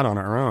up with that on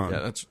our own.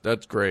 Yeah,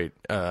 that's great.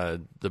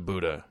 The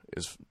Buddha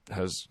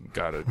has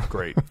got a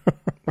great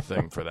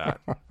thing for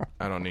that.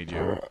 I don't need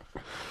you.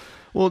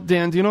 Well,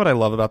 Dan, do you know what I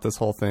love about this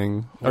whole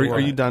thing? Are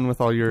you done with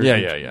all your Yeah.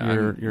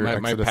 your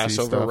My Exodus-y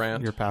Passover stuff,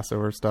 rant? your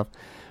Passover stuff?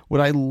 What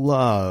I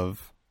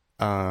love,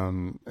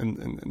 and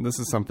this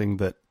is something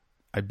that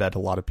I bet a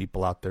lot of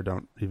people out there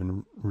don't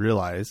even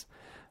realize,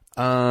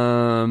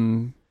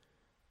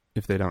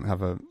 if they don't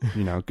have a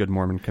good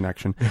Mormon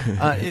connection,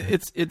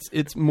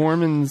 it's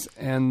Mormons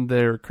and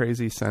their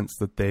crazy sense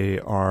that they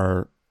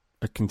are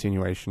a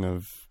continuation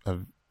of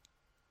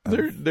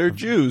They're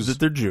Jews. that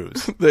they're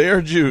Jews. They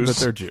are Jews. That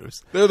they're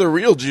Jews. They're the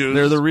real Jews.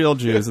 They're the real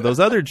Jews. Those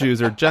other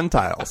Jews are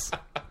Gentiles,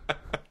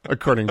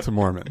 according to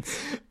Mormons.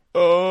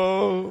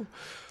 Oh,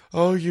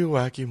 you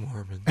wacky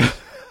Mormons.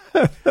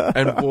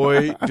 And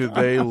boy, do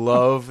they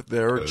love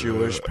their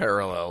Jewish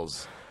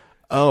parallels.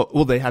 Oh,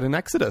 well, they had an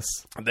Exodus.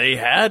 They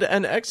had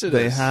an Exodus.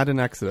 They had an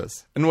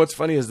Exodus. And what's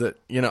funny is that,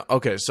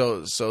 okay,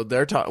 so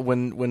they're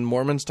when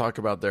Mormons talk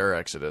about their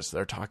Exodus,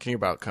 they're talking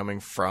about coming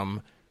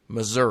from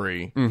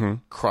Missouri,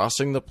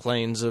 crossing the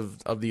plains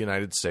of the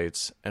United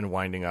States and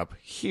winding up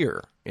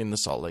here in the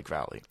Salt Lake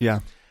Valley. Yeah.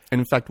 And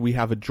in fact, we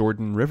have a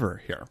Jordan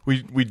River here.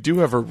 We do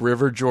have a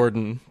River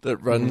Jordan that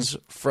runs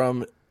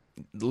from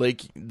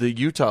the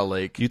Utah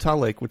Lake Utah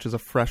Lake, which is a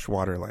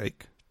freshwater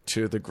lake,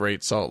 to the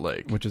Great Salt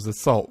Lake. which is a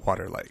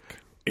saltwater lake.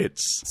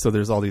 It's So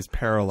there's all these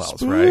parallels,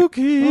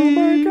 spooky. right? Oh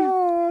my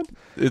God.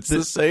 It's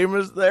the same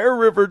as their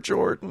River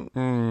Jordan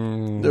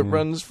that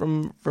runs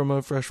from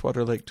a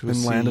freshwater lake to a And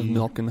sea. land of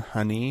milk and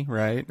honey,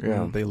 right? Yeah. You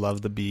know, they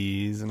love the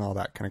bees and all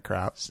that kind of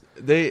crap.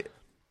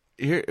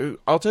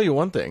 I'll tell you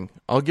one thing.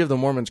 I'll give the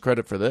Mormons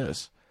credit for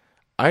this.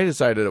 I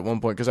decided at one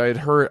point, because I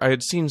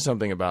had seen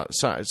something about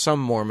some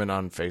Mormon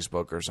on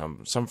Facebook, or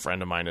some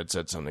friend of mine had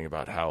said something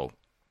about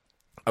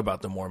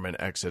the Mormon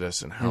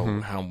Exodus and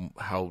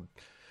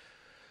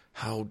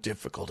how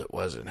difficult it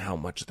was and how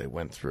much they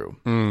went through.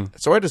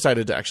 So I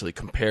decided to actually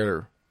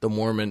compare the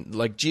Mormon,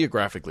 like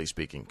geographically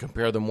speaking,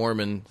 compare the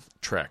Mormon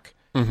trek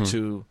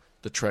to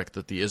the trek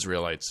that the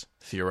Israelites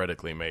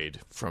theoretically made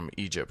from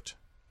Egypt.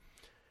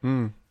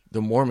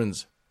 The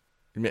Mormons,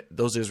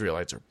 those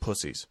Israelites are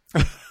pussies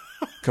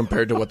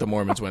compared to what the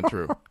Mormons went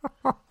through.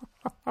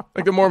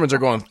 Like, the Mormons are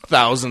going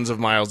thousands of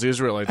miles. The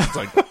Israelites,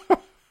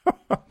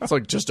 it's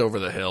like just over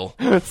the hill.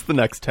 It's the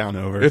next town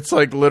over. It's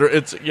like literally,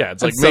 it's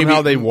like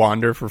somehow maybe they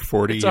wander for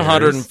 40 years. it's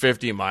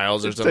 150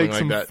 miles or It something takes like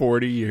them that.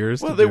 40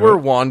 years. Well, to they do were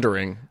it.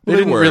 wandering. They They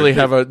didn't were. really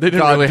have a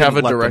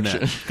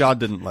direction. God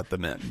didn't let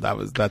them in.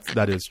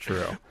 That is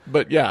true.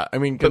 But yeah, I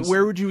mean, But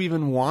where would you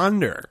even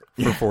wander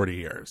for 40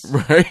 years?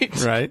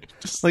 right? Right?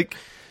 Like,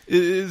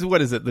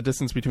 what is it? The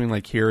distance between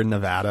like here and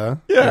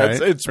Nevada? Yeah,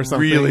 right? it's Or something?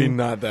 really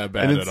not that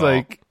bad And it's at all.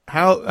 like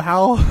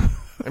how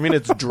I mean,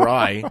 it's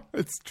dry,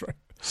 it's dry.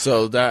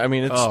 so that, I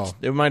mean,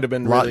 it might have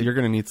been really, You're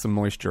going to need some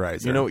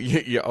moisturizer. you know,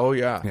 oh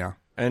yeah, Yeah.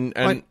 And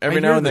I every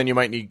hear now and that- then you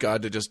might need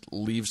God to just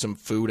leave some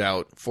food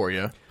out for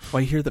you.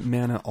 Well, I hear that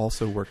manna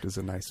also worked as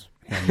a nice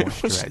hand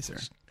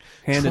moisturizer,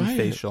 hand and Try it.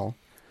 facial.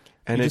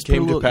 And You it just put a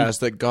came to little- pass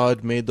that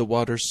God made the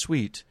water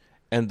sweet,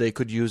 and they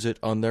could use it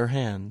on their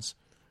hands.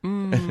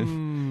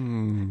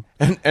 And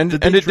Did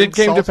it they did drink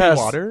came to salty pass.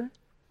 water?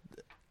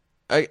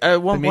 At They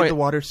one made point, the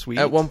water sweet.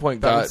 At one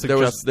point, That would God, there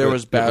was suggest that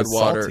it bad was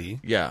water. salty.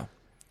 Yeah.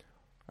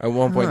 At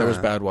one point, there was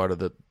Huh. bad water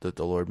that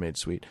the Lord made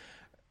sweet,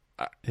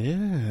 Yeah.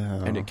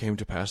 and it came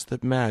to pass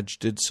that Madge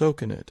did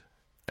soak in it,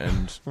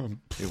 and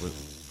it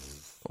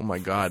was. Oh my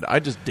God! I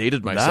just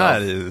dated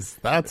myself.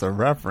 That's a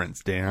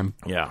reference, Dan.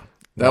 Yeah,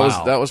 that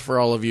was for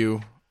all of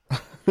you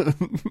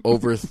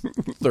over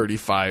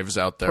 35s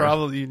out there,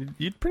 Probably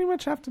you'd pretty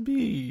much have to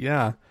be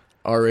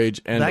our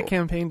age, and that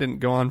campaign didn't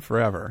go on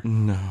forever.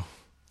 no,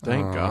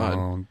 thank God.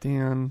 Oh,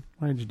 Dan,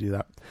 why did you do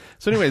that?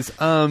 So, anyways,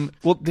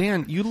 well,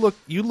 Dan, you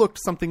looked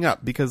something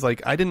up because,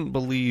 like, I didn't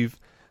believe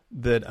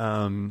that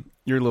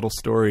your little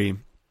story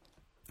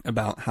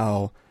about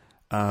how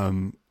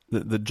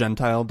the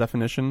Gentile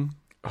definition,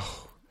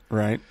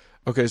 right?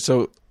 Okay,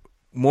 so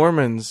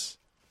Mormons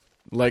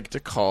like to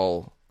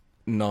call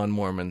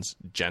non-Mormons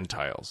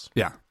Gentiles.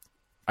 Yeah,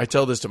 I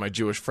tell this to my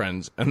Jewish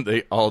friends, and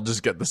they all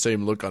just get the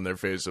same look on their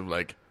face of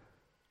like,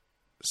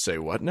 say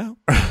what now?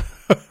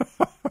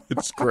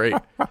 It's great.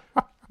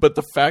 But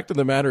the fact of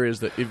the matter is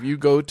that if you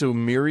go to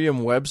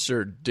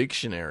Merriam-Webster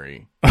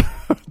dictionary,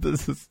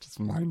 this is just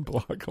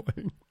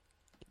mind-boggling.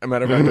 a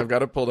matter of fact, I've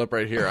got it pulled up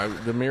right here.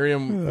 The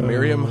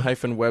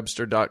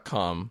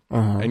Merriam-Webster.com,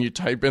 and you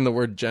type in the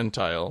word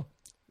Gentile.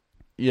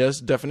 Yes,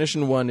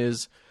 definition 1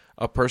 is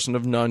a person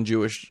of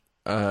non-Jewish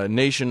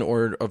nation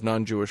or of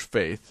non-Jewish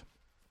faith.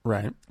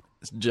 Right.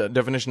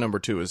 Definition number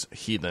 2 is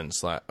heathen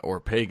or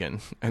pagan,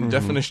 and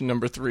definition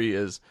number 3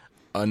 is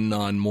a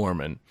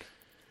non-Mormon.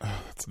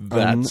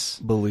 That's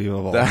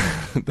unbelievable.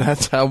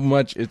 that's how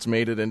much it's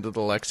made it into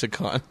the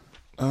lexicon.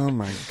 Oh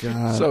my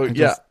God. So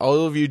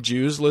all of you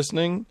Jews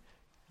listening,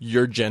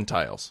 you're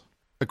Gentiles.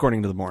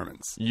 according to the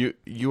Mormons. You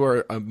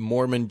are a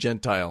Mormon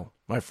Gentile,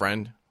 my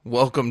friend.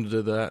 Welcome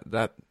to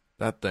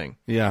that thing.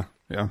 Yeah.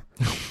 So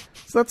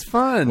that's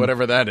fun.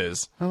 Whatever that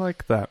is. I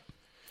like that.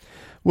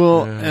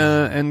 Well,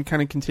 and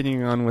kind of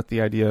continuing on with the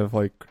idea of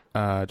like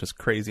just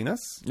craziness.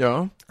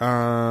 Yeah.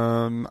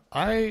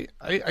 I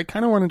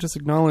kind of want to just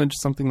acknowledge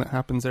something that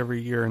happens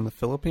every year in the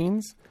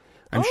Philippines.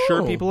 I'm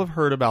sure people have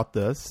heard about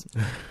this.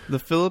 The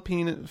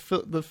Philippines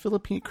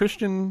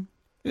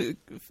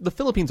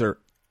are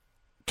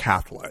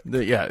Catholic.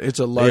 It's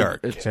a They are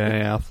large.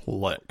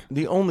 Catholic.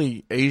 The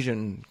only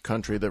Asian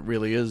country that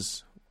really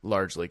is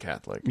largely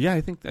Catholic. Yeah,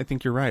 I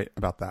think you're right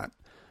about that.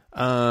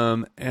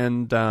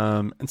 And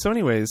so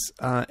anyways,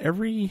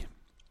 every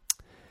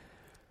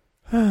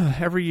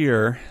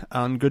year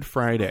on Good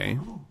Friday,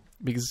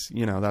 because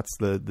that's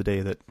the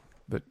day that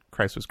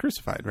Christ was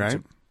crucified, right?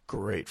 It's a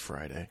great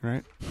Friday.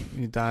 Right?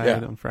 He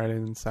died on Friday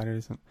and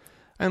Saturday.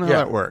 I don't know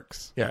how that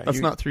works. Yeah, That's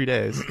not 3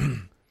 days.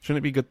 Shouldn't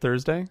it be Good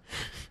Thursday?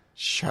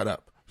 Shut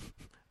up.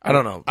 I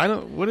don't know.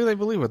 What do they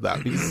believe with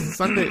that? Because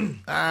Sunday.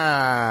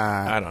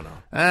 I don't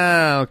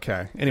know.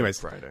 Okay. Anyways,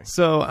 Friday.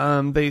 So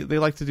they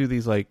like to do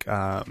these like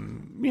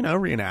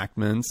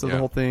reenactments of the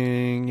whole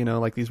thing.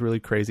 Like these really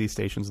crazy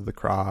Stations of the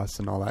Cross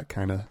and all that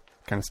kind of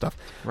kind of stuff.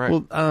 Right.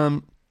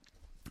 Well,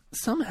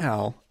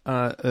 somehow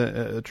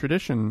a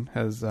tradition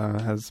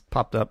has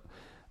popped up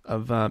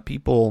of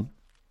people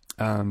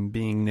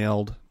being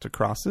nailed to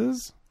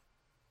crosses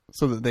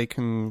so that they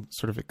can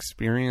sort of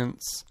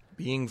experience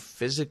being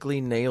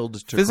physically nailed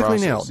to physically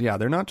crosses. nailed. Yeah,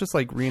 they're not just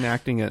like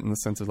reenacting it in the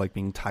sense of like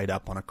being tied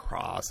up on a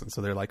cross, and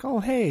so they're like, oh,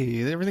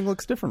 hey, everything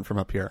looks different from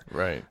up here.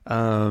 Right.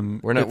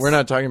 We're We're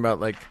not talking about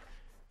like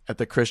at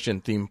the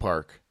Christian theme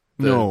park.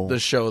 The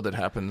show that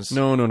happens.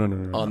 No.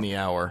 On the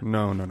hour.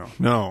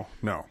 No.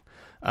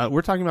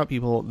 We're talking about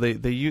people. They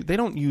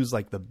don't use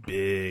like the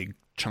big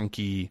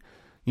chunky,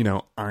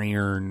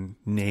 iron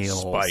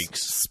nails,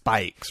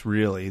 spikes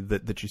really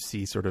that you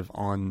see sort of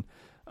on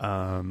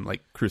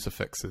like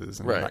crucifixes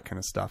and right. that kind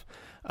of stuff.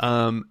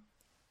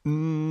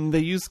 They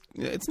use,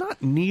 it's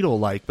not needle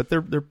like, but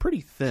they're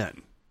pretty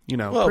thin.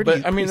 Well,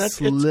 pretty, but I mean pretty that's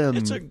slim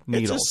it's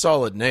needle. a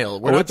solid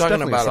nail. We're not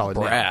talking about a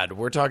brad. Nail.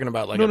 We're talking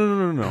about like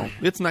no.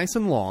 It's nice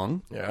and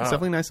long. Yeah. It's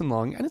definitely nice and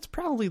long, and it's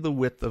probably the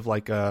width of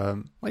like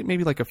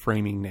maybe like a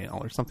framing nail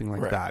or something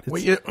like that.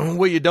 What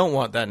you don't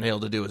want that nail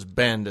to do is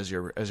bend as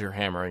you're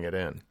hammering it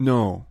in.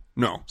 No.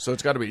 So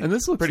it's got to be and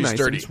this looks pretty nice.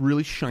 sturdy. It's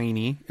really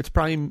shiny. It's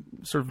probably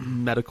sort of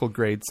medical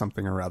grade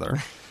something or other.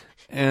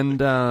 and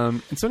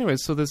so anyway,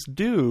 so this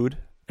dude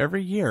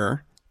every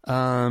year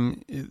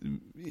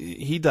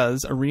he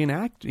does a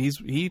reenact.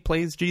 He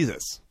plays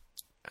Jesus.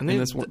 And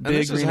this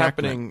is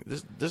happening.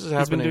 This is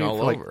happening all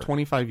for over. Like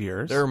 25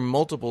 years. There are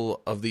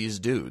multiple of these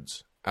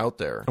dudes out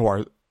there.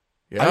 Or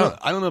yeah,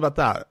 I don't know about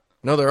that.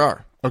 No, there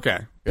are. Okay,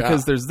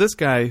 because there's this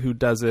guy who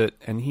does it,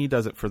 and he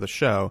does it for the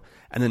show,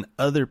 and then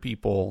other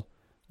people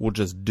will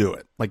just do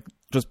it. Like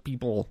just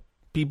people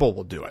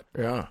will do it.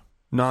 Yeah,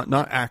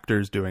 not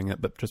actors doing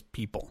it, but just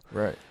people.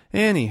 Right.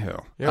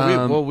 Anywho,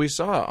 yeah.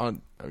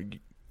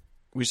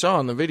 We saw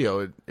on the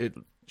video it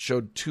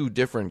showed two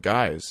different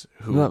guys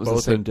who that was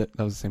both that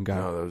was the same guy.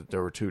 No,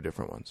 there were two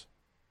different ones.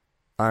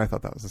 I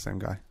thought that was the same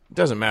guy. It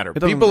doesn't matter.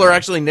 People are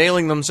actually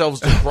nailing themselves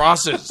to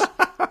crosses.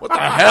 What the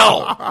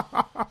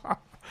hell?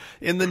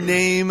 In the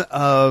name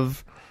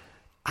of,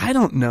 I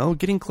don't know,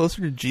 getting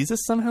closer to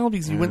Jesus somehow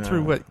because you went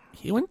through what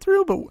he went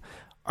through, but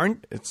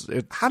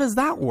how does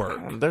that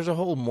work? There's a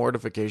whole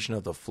mortification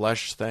of the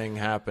flesh thing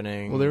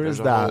happening. Well, there's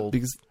that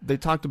because they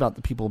talked about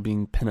the people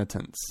being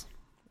penitents.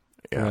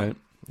 Yeah. Right?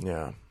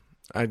 Yeah.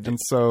 And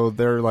so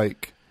they're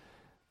like,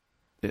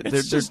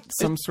 they're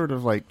some sort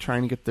of like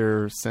trying to get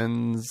their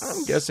sins.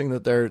 I'm guessing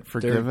that they're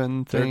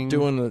forgiven. They're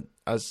doing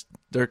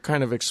they're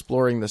kind of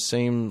exploring the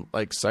same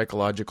like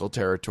psychological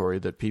territory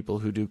that people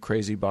who do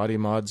crazy body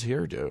mods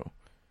here do.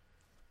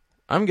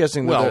 I'm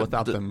guessing that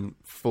without them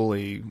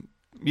fully.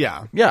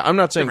 Yeah. Yeah, I'm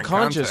not saying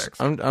conscious.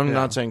 I'm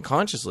not saying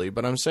consciously,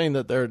 but I'm saying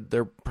that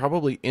they're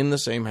probably in the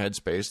same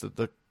headspace that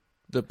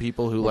the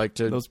people who like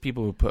to those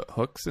people who put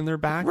hooks in their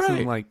backs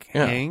and like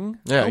hang.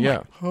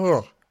 Yeah.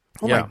 Oh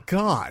my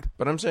God.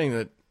 But I'm saying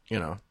that,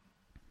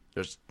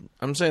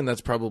 I'm saying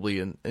that's probably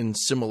in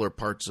similar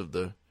parts of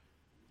the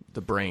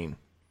brain.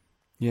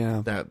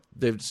 Yeah. That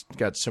they've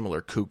got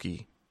similar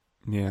kookiness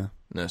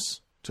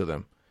to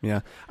them.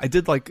 Yeah. I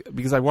did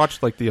because I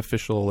watched the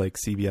official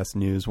CBS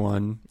News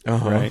one,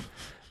 right?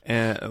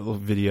 And a little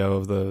video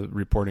of the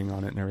reporting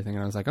on it and everything.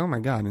 And I was like, oh my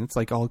God. And it's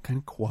all kind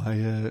of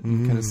quiet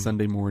and kind of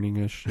Sunday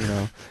morning-ish,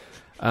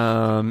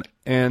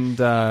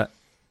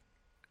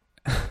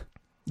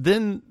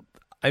 then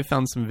I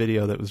found some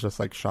video that was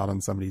just shot on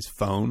somebody's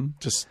phone.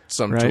 Just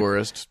some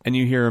tourist. And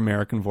you hear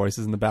American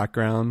voices in the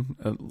background.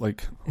 I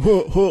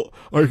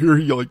hear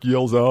he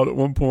yells out at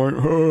one point.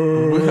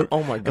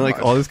 Oh my God.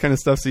 And all this kind of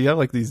stuff. So you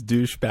have these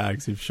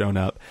douchebags who've shown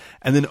up.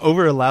 And then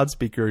over a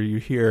loudspeaker you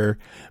hear,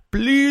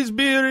 please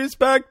be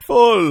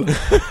respectful.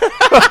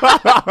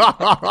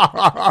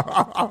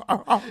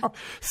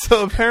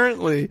 So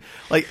apparently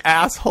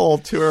asshole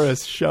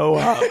tourists show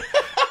up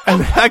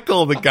and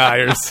heckle the guy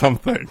or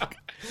something.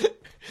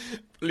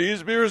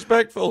 Please be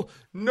respectful.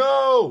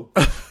 No.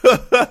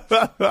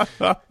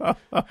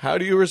 How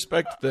do you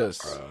respect this?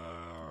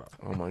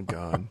 Oh my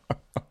God.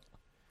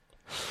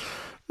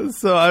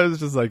 So I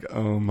was just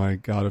oh my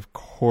God, of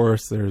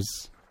course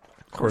there's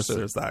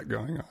that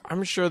going on.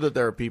 I'm sure that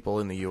there are people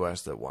in the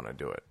US that want to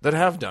do it, that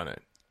have done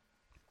it.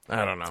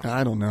 I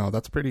don't know.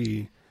 That's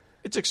pretty.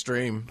 It's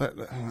extreme. But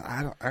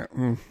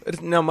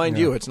Now, mind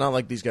you, it's not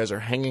like these guys are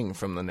hanging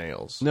from the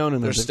nails. No.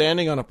 They're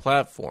standing on a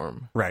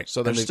platform. Right.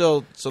 So they're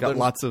still got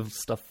lots of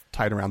stuff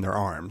tied around their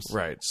arms.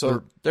 Right.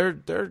 So their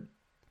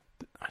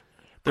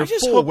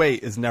full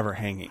weight is never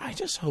hanging. I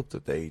just hope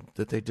that they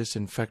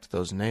disinfect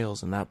those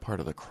nails in that part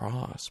of the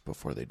cross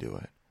before they do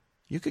it.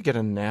 You could get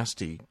a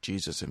nasty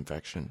Jesus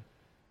infection.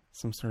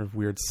 Some sort of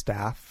weird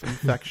staph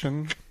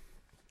infection.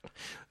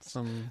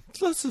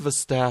 It's less of a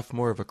staph,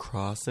 more of a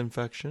cross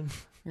infection.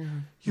 Yeah.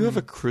 You have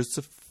a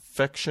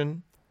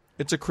crucifixion.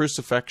 It's a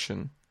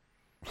crucifixion.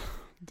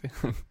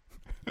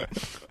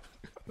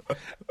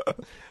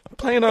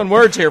 Playing on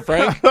words here,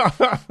 Frank.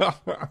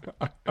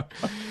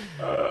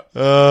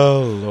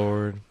 Oh,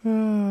 Lord.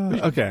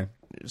 Okay.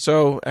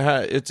 So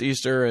it's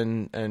Easter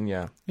and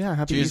yeah. Yeah,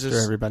 happy Easter,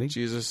 everybody.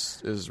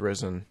 Jesus is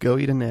risen. Go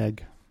eat an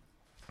egg.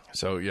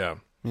 So, yeah.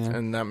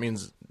 And that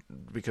means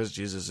because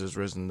Jesus is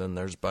risen, then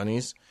there's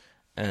bunnies.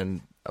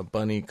 And a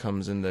bunny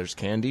comes in, there's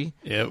candy.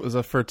 It was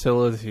a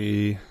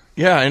fertility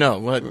Yeah, I know.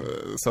 What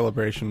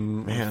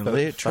celebration. Man,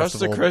 they trust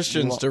the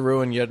Christians to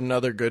ruin yet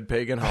another good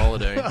pagan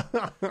holiday.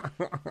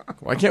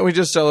 Why can't we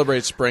just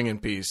celebrate spring in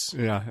peace?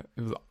 Yeah,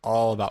 it was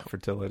all about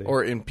fertility.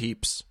 Or in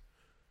peeps.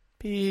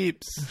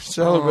 Peeps.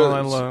 Celebrate. Oh,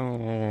 I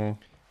love...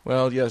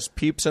 Well, yes,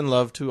 peeps and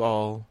love to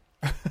all.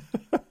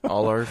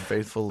 All our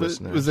faithful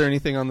listeners. Was there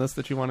anything on this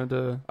that you wanted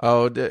to...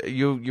 Oh,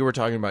 you were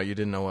talking about you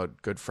didn't know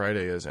what Good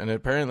Friday is. And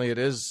apparently it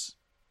is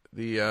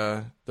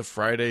the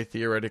Friday,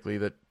 theoretically,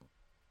 that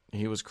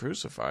he was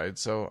crucified.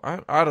 So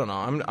I don't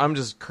know. I'm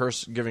just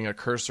giving a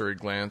cursory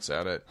glance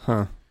at it.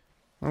 Huh.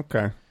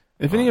 Okay.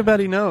 If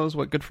anybody knows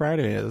what Good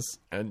Friday is,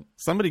 and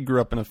somebody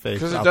grew up in a faith.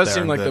 Because it does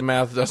seem like the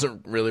math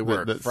doesn't really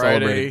work. That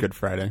Friday, Good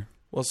Friday.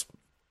 Well,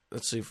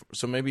 let's see.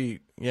 So maybe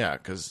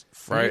if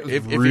Friday,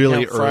 if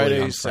really you count Friday,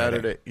 early on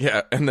Saturday,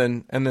 yeah, and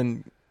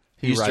then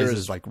he Easter rises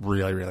is like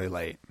really, really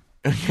late.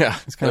 Yeah,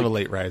 He's kind of a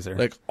late riser.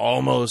 like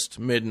almost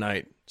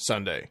midnight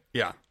Sunday.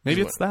 Yeah, maybe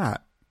it's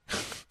that.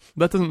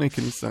 That doesn't make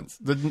any sense.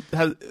 They've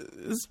had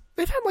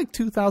like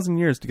 2,000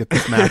 years to get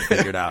this math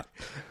figured out.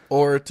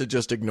 Or to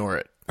just ignore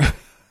it.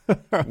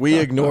 We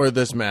ignore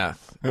this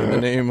math in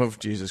the name of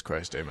Jesus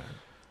Christ. Amen.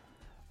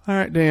 All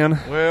right, Dan.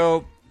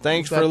 Well,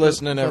 thanks for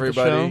listening,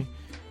 everybody. show?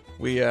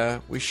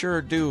 We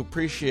sure do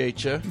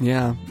appreciate you.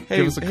 Yeah. Hey,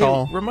 give us a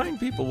call. Remind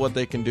people what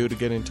they can do to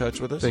get in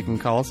touch with us. They can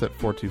call us at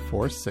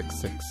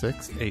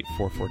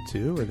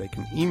 424-666-8442, or they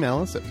can email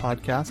us at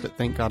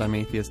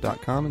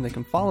podcast@thankgodimatheist.com, and they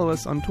can follow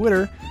us on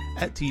Twitter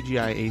at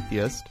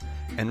TGIAtheist.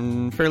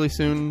 And fairly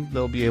soon,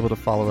 they'll be able to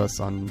follow us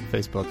on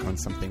Facebook on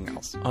something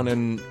else. On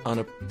a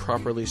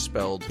properly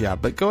spelled. Yeah,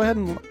 but go ahead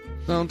and...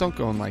 No, don't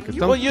go and like us.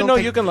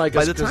 You can like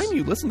us. By the time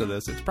you listen to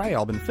this, it's probably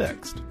all been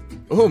fixed.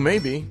 Oh,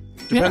 maybe.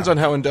 Depends on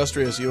how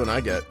industrious you and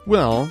I get.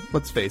 Well,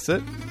 let's face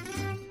it.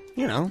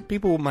 You know,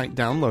 people might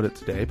download it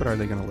today, but are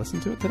they going to listen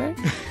to it today?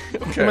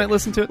 Okay. They might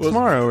listen to it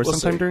tomorrow or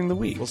sometime see. during the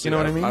week. We'll see. You know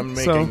what I mean? I'm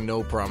making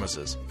no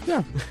promises.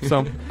 Yeah.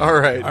 So, All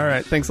right. all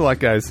right. Thanks a lot,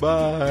 guys.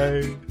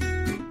 Bye.